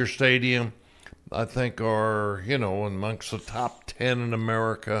Tiger Stadium, I think are, amongst the top 10 in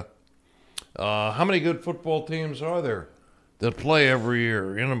America. How many good football teams are there that play every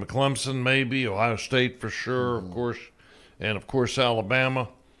year? Clemson maybe, Ohio State for sure, of course, and of course Alabama.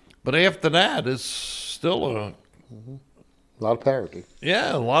 But after that, it's still a lot of parity.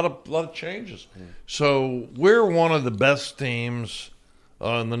 Yeah, a lot of changes. So we're one of the best teams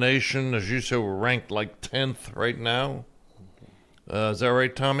in the nation. As you said, we're ranked like 10th right now. Is that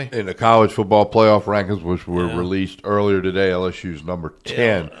right, Tommy? In the college football playoff rankings, which were released earlier today, LSU's number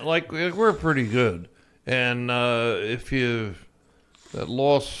 10. Yeah, we're pretty good. And if you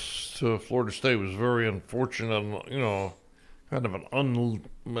lost to Florida State was very unfortunate. You know, kind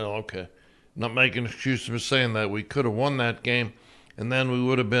of not making excuses for saying that. We could have won that game, and then we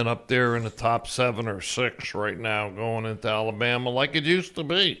would have been up there in the top 7 or 6 right now going into Alabama like it used to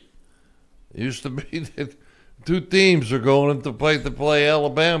be. It used to be that 2 teams are going into play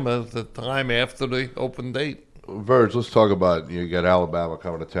Alabama at the time after the open date. Verge, let's talk about, you got Alabama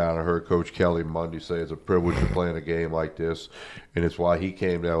coming to town. I heard Coach Kelly Monday say it's a privilege to play in a game like this, and it's why he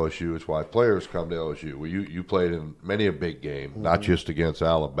came to LSU. It's why players come to LSU. Well, you played in many a big game, not just against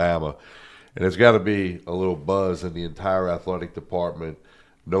Alabama, and there's got to be a little buzz in the entire athletic department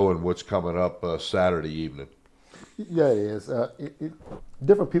knowing what's coming up Saturday evening. Yeah, it is.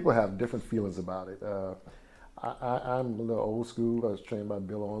 Different people have different feelings about it. I'm a little old school. I was trained by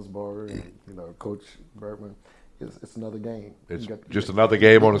Bill Ausberry and Coach Bertman. It's another game. It's just another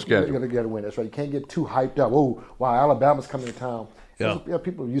game on the schedule. You got to win. That's right. You can't get too hyped up. Oh, wow, Alabama's coming to town. Yeah.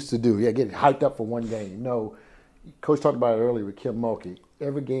 People used to do. Yeah, get hyped up for one game. No, Coach talked about it earlier with Kim Mulkey.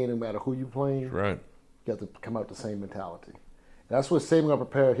 Every game, no matter who you're playing, right, you have to come out the same mentality. That's what Saban going to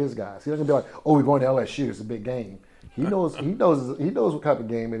prepare his guys. He doesn't be like, oh, we're going to LSU. It's a big game. He knows what type of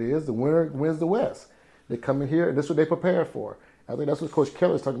game it is. The winner wins the West. They come in here, and this is what they prepare for. I think that's what Coach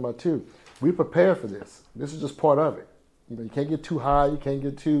Kelly's talking about too. We prepare for this. This is just part of it. You can't get too high. You can't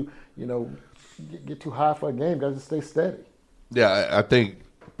get too, get too high for a game. You got to just stay steady. Yeah, I think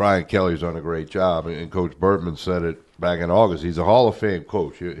Brian Kelly's done a great job, and Coach Bertman said it back in August. He's a Hall of Fame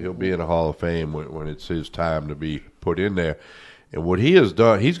coach. He'll be in the Hall of Fame when it's his time to be put in there. And what he has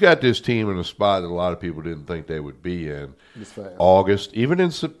done, he's got this team in a spot that a lot of people didn't think they would be in. August, even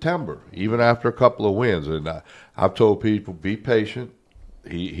in September, even after a couple of wins. And I've told people, be patient.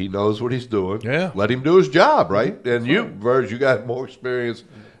 He knows what he's doing. Yeah. Let him do his job, right? And you, Verge, you got more experience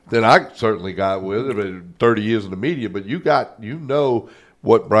than I certainly got with it, 30 years in the media, but you know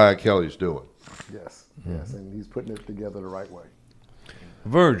what Brian Kelly's doing. Yes, yes, and he's putting it together the right way.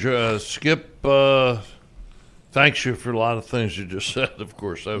 Verge, Skip, thanks you for a lot of things you just said, of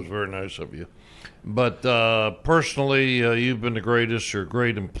course. That was very nice of you. But personally, you've been the greatest. You're a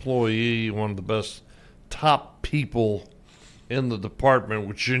great employee, one of the best top people in the department,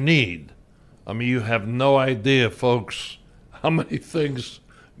 which you need. I mean, you have no idea, folks, how many things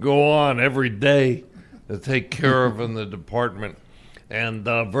go on every day to take care of in the department. And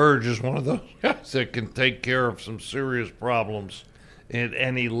Verge is one of those guys that can take care of some serious problems at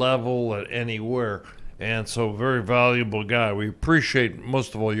any level, at anywhere. And so, very valuable guy. We appreciate,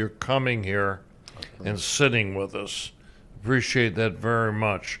 most of all, your coming here and sitting with us. Appreciate that very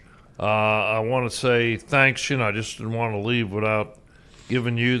much. I want to say thanks. I just didn't want to leave without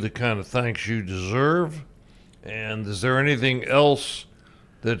giving you the kind of thanks you deserve. And is there anything else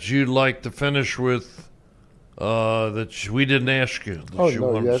that you'd like to finish with that we didn't ask you?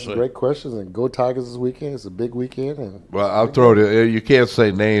 You asked great questions. And go Tigers this weekend. It's a big weekend. And well, I'll throw it. You can't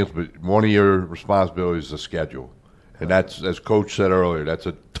say names, but one of your responsibilities is the schedule. And that's, as Coach said earlier, that's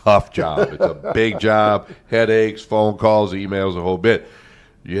a tough job. It's a big job, headaches, phone calls, emails, a whole bit.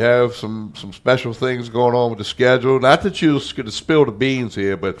 You have some special things going on with the schedule. Not that you're going to spill the beans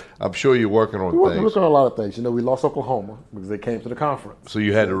here, but I'm sure you're working on things. We're working on a lot of things. We lost Oklahoma because they came to the conference. So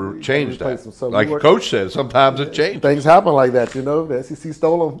you had to change that. So like Coach said, sometimes it changes. Things happen like that, The SEC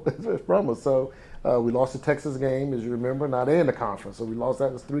stole them from us. So we lost the Texas game, as you remember, not in the conference. So we lost that.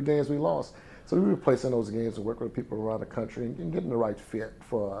 There's 3 games we lost. So we were replacing those games and working with people around the country and getting the right fit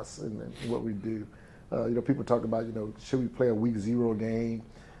for us and what we do. People talk about, should we play a week 0 game?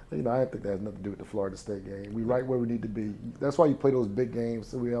 I don't think that has nothing to do with the Florida State game. We're right where we need to be. That's why you play those big games.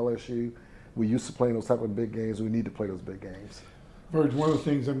 So we LSU. We used to playing those type of big games. We need to play those big games. Verge, one of the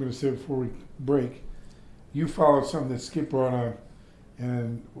things I'm going to say before we break, you followed something that Skip brought on,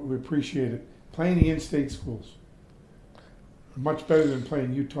 and we appreciate it. Playing the in-state schools, much better than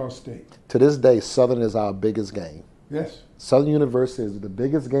playing Utah State. To this day, Southern is our biggest game. Yes. Southern University is the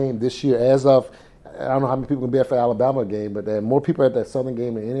biggest game this year as of, I don't know how many people can be at the Alabama game, but there are more people at that Southern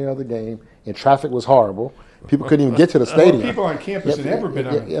game than any other game, and traffic was horrible. People couldn't even get to the stadium. More people on campus than ever been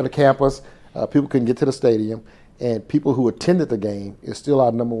on. On the campus, people couldn't get to the stadium, and people who attended the game is still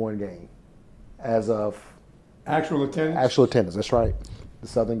our #1 game as of actual attendance. Actual attendance, that's right. The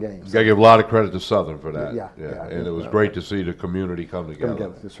Southern game. You got to give a lot of credit to Southern for that. Yeah. And it was great to see the community come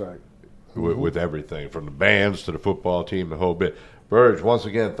together. That's right. With everything, from the bands to the football team, the whole bit. Verge, once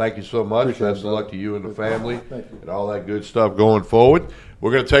again, thank you so much. Best of luck to you and the family and all that good stuff going forward.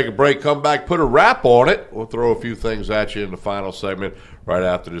 We're going to take a break, come back, put a wrap on it. We'll throw a few things at you in the final segment right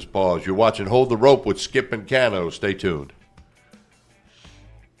after this pause. You're watching Hold the Rope with Skip and Cano. Stay tuned.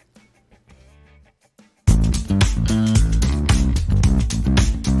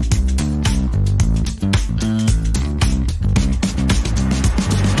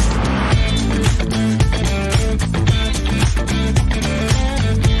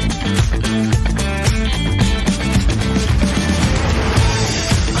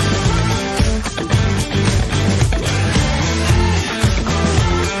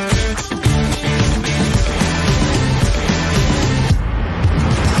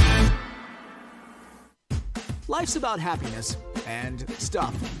 Life's about happiness and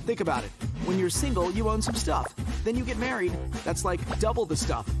stuff. Think about it. When you're single, you own some stuff. Then you get married. That's like double the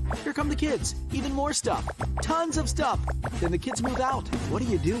stuff. Here come the kids. Even more stuff. Tons of stuff. Then the kids move out. What do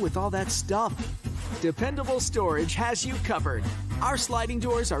you do with all that stuff? Dependable Storage has you covered. Our sliding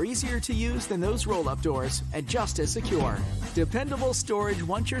doors are easier to use than those roll-up doors and just as secure. Dependable Storage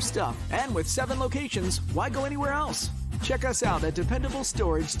wants your stuff. And with 7 locations, why go anywhere else? Check us out at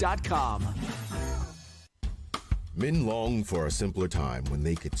dependableStorage.com. Men long for a simpler time when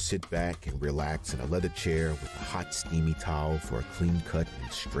they could sit back and relax in a leather chair with a hot, steamy towel for a clean cut and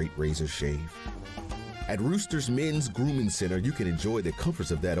straight razor shave. At Rooster's Men's Grooming Center, you can enjoy the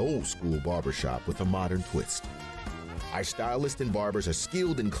comforts of that old-school barbershop with a modern twist. Our stylists and barbers are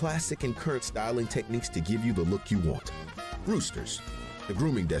skilled in classic and current styling techniques to give you the look you want. Roosters, the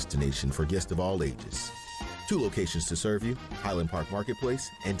grooming destination for guests of all ages. 2 locations to serve you, Highland Park Marketplace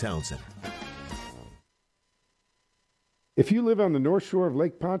and Town Center. If you live on the North Shore of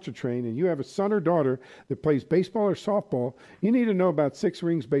Lake Pontchartrain and you have a son or daughter that plays baseball or softball, you need to know about Six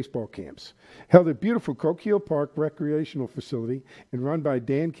Rings baseball camps. Held at beautiful Coquille Park Recreational Facility and run by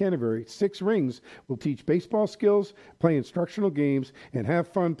Dan Canevari, Six Rings will teach baseball skills, play instructional games, and have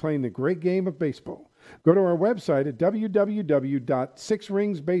fun playing the great game of baseball. Go to our website at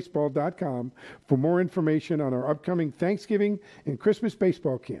www.sixringsbaseball.com for more information on our upcoming Thanksgiving and Christmas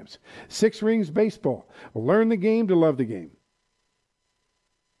baseball camps. Six Rings Baseball. Learn the game to love the game.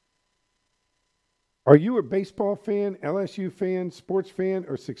 Are you a baseball fan, LSU fan, sports fan,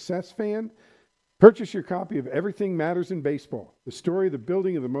 or success fan? Purchase your copy of Everything Matters in Baseball, the story of the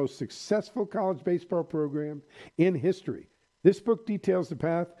building of the most successful college baseball program in history. This book details the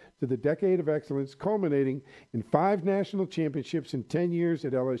path to the decade of excellence, culminating in 5 national championships in 10 years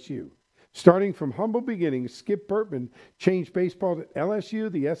at LSU. Starting from humble beginnings, Skip Bertman changed baseball to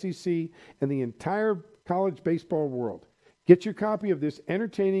LSU, the SEC, and the entire college baseball world. Get your copy of this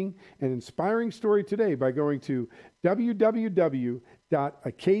entertaining and inspiring story today by going to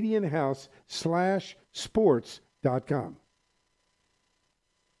www.acadianhouse/sports.com.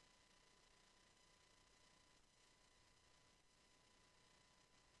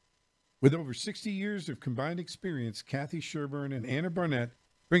 With over 60 years of combined experience, Kathy Sherburne and Anna Barnett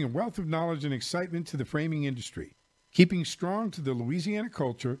bring a wealth of knowledge and excitement to the framing industry. Keeping strong to the Louisiana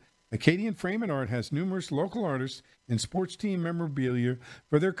culture, Acadian Frame and Art has numerous local artists and sports team memorabilia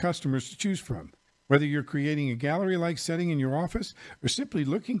for their customers to choose from. Whether you're creating a gallery-like setting in your office or simply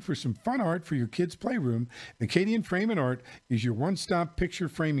looking for some fun art for your kids' playroom, Acadian Frame and Art is your one-stop picture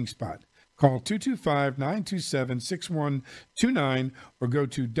framing spot. Call 225-927-6129 or go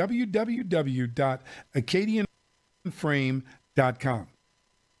to www.acadianframe.com.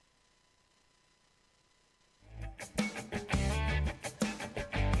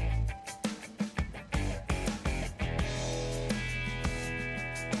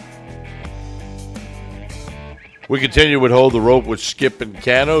 We continue with Hold the Rope with Skip and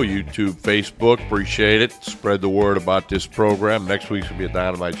Cano, YouTube, Facebook. Appreciate it. Spread the word about this program. Next week's going to be a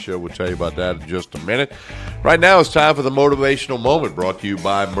dynamite show. We'll tell you about that in just a minute. Right now it's time for the Motivational Moment, brought to you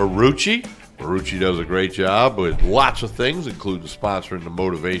by Marucci. Marucci does a great job with lots of things, including sponsoring the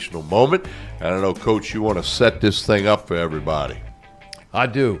Motivational Moment. And I know, Coach, you want to set this thing up for everybody. I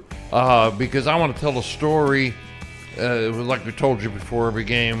do, because I want to tell a story. Like we told you before every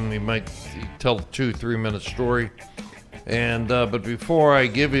game, we might tell a 2-3 minute story. And but before I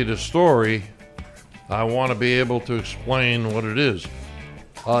give you the story, I want to be able to explain what it is.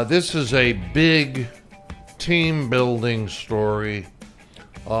 This is a big team building story.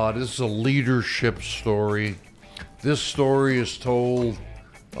 This is a leadership story. This story is told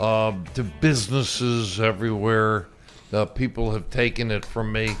to businesses everywhere. People have taken it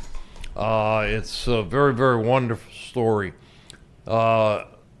from me. It's a very, very wonderful story.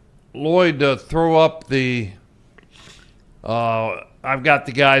 Lloyd, throw up the... I've got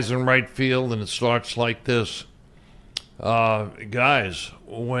the guys in right field, and it starts like this. Guys,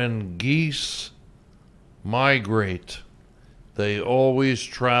 when geese migrate, they always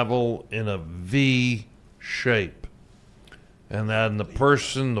travel in a V shape. And then the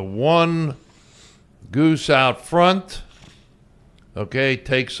one goose out front, okay,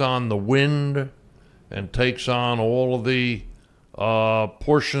 takes on the wind and takes on all of the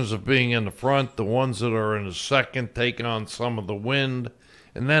portions of being in the front. The ones that are in the second take on some of the wind.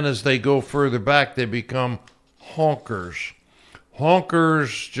 And then as they go further back, they become honkers.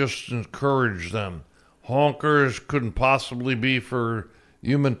 Honkers just encourage them. Honkers couldn't possibly be for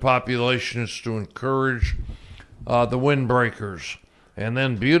human populations to encourage the windbreakers. And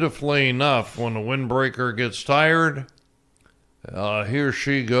then beautifully enough, when the windbreaker gets tired, he or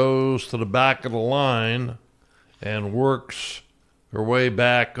she goes to the back of the line and works her way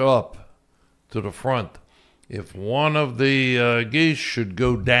back up to the front. If one of the geese should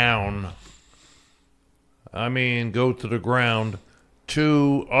go down, go to the ground,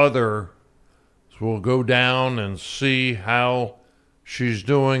 2 others will go down and see how she's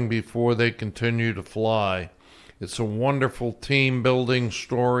doing before they continue to fly. It's a wonderful team-building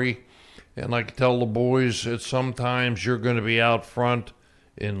story, and I can tell the boys that sometimes you're going to be out front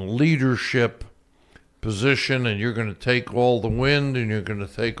in leadership position, and you're going to take all the wind, and you're going to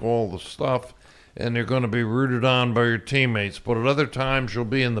take all the stuff, and you're going to be rooted on by your teammates. But at other times, you'll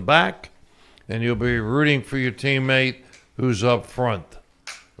be in the back, and you'll be rooting for your teammate who's up front.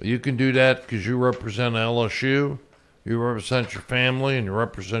 You can do that because you represent LSU, you represent your family, and you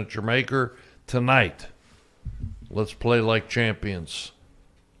represent your maker. Tonight, let's play like champions.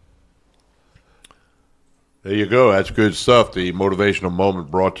 There you go. That's good stuff. The motivational moment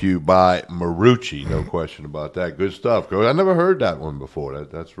brought to you by Marucci. No question about that. Good stuff. I never heard that one before.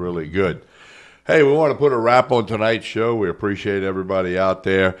 That's really good. Hey, we want to put a wrap on tonight's show. We appreciate everybody out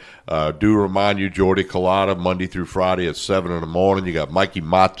there. Do remind you, Jordy Collada, Monday through Friday at 7 in the morning. You got Mikey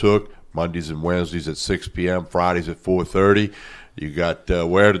Matuk, Mondays and Wednesdays at 6 p.m., Fridays at 4:30. You got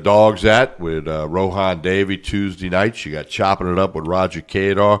Where the Dog's At with Rohan Davey Tuesday nights. You got Chopping It Up with Roger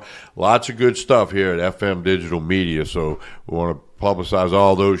Kadar. Lots of good stuff here at FM Digital Media. So we want to publicize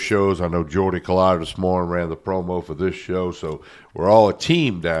all those shows. I know Jordy Collada this morning ran the promo for this show. So we're all a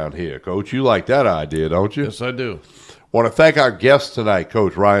team down here. Coach, you like that idea, don't you? Yes, I do. Want to thank our guests tonight.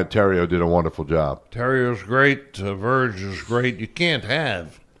 Coach Ryan Theriot did a wonderful job. Theriot's great. Verge is great. You can't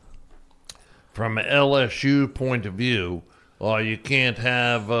have, from an LSU point of view, you can't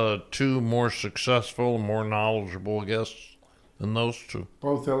have 2 more successful and more knowledgeable guests than those 2.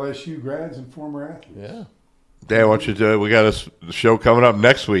 Both LSU grads and former athletes. Yeah. Dan, what you do? We got a show coming up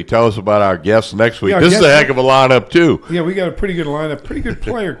next week. Tell us about our guests next week. This is a heck of a lineup, too. Yeah, we got a pretty good lineup. Pretty good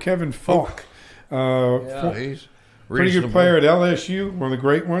player, Kevin Falk. He's pretty good player at LSU, one of the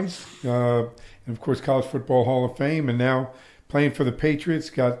great ones. And, of course, College Football Hall of Fame. And now playing for the Patriots.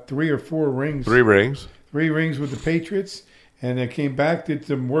 Got 3 or 4 rings. 3 rings. 3 rings with the Patriots. And then came back, did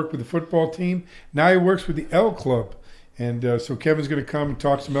some work with the football team. Now he works with the L Club. And so Kevin's going to come and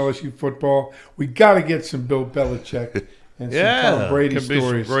talk some LSU football. We got to get some Bill Belichick and some Tom Brady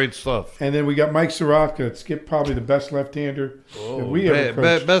stories. Some great stuff. And then we got Mike Sorotka, Skip, probably the best left-hander that we ever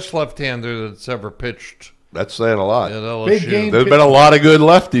coached. Best left-hander that's ever pitched. That's saying a lot. Big game. There's been a lot of good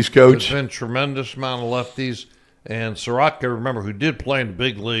lefties, Coach. There's been a tremendous amount of lefties. And Sorotka, remember, who did play in the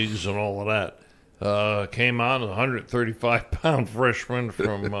big leagues and all of that. Came out, a 135-pound freshman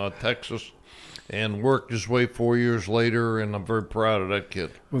from Texas, and worked his way 4 years later, and I'm very proud of that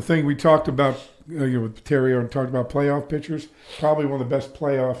kid. One thing we talked about with Theriot and talked about playoff pitchers, probably one of the best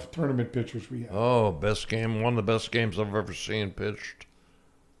playoff tournament pitchers we have. Oh, best game, one of the best games I've ever seen pitched.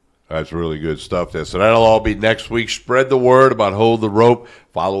 That's really good stuff there. So that'll all be next week. Spread the word about Hold the Rope.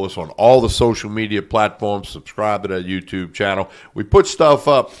 Follow us on all the social media platforms. Subscribe to that YouTube channel. We put stuff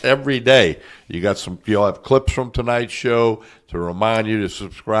up every day. You'll have clips from tonight's show to remind you to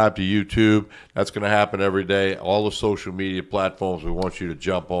subscribe to YouTube. That's going to happen every day. All the social media platforms, we want you to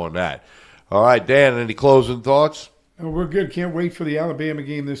jump on that. All right, Dan, any closing thoughts? Oh, we're good. Can't wait for the Alabama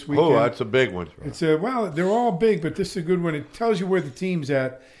game this weekend. Oh, that's a big one. Well, they're all big, but this is a good one. It tells you where the team's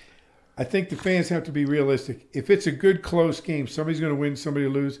at. I think the fans have to be realistic. If it's a good, close game, somebody's going to win, somebody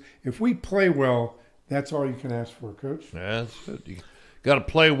will lose. If we play well, that's all you can ask for, Coach. Yeah, that's it. You got to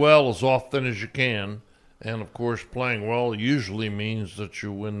play well as often as you can. And, of course, playing well usually means that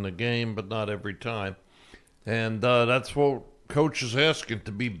you win the game, but not every time. And that's what Coach is asking,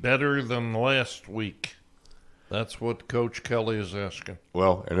 to be better than last week. That's what Coach Kelly is asking.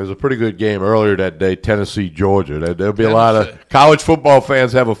 Well, and there's a pretty good game earlier that day, Tennessee-Georgia. There'll be a lot of college football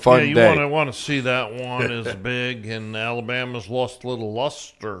fans have a fun day. You want to see that one is big, and Alabama's lost a little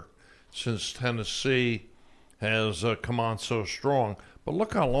luster since Tennessee has come on so strong. But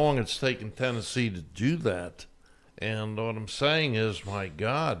look how long it's taken Tennessee to do that. And what I'm saying is, my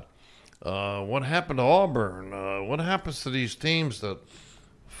God, what happened to Auburn? What happens to these teams that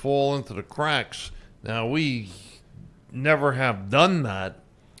fall into the cracks? Now, we never have done that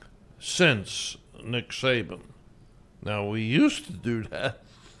since Nick Saban. Now, we used to do that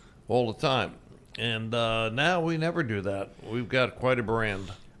all the time. And now we never do that. We've got quite a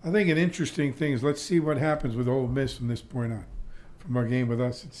brand. I think an interesting thing is let's see what happens with Ole Miss from this point on, from our game with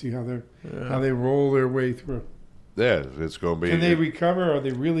us, and see how they roll their way through. Yeah, it's going to be. Can they recover? Are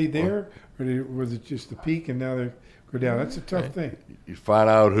they really there? Or was it just the peak and now they're go down. That's a tough thing. You find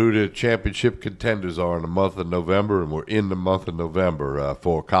out who the championship contenders are in the month of November, and we're in the month of November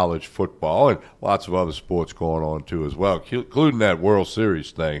for college football and lots of other sports going on too as well, including that World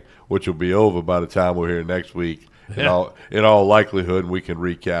Series thing, which will be over by the time we're here next week. In all likelihood, and we can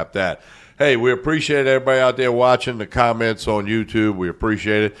recap that. Hey, we appreciate everybody out there watching, the comments on YouTube. We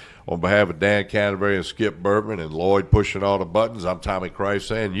appreciate it. On behalf of Dan Canevari and Skip Bertman and Lloyd pushing all the buttons, I'm Tommy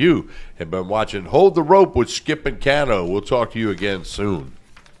Krysan. You have been watching Hold the Rope with Skip and Cano. We'll talk to you again soon.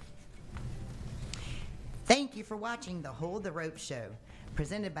 Thank you for watching the Hold the Rope Show,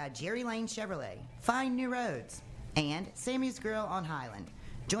 presented by Jerry Lane Chevrolet, Find New Roads, and Sammy's Grill on Highland.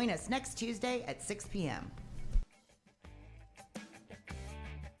 Join us next Tuesday at 6 p.m.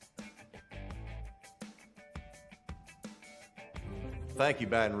 Thank you,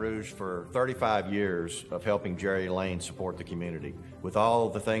 Baton Rouge, for 35 years of helping Jerry Lane support the community. With all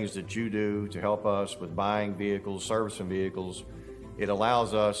of the things that you do to help us with buying vehicles, servicing vehicles, it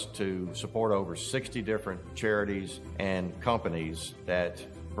allows us to support over 60 different charities and companies that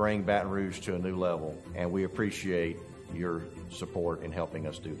bring Baton Rouge to a new level, and we appreciate your support in helping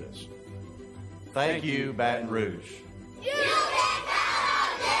us do this. Thank you, Baton Rouge. Yeah!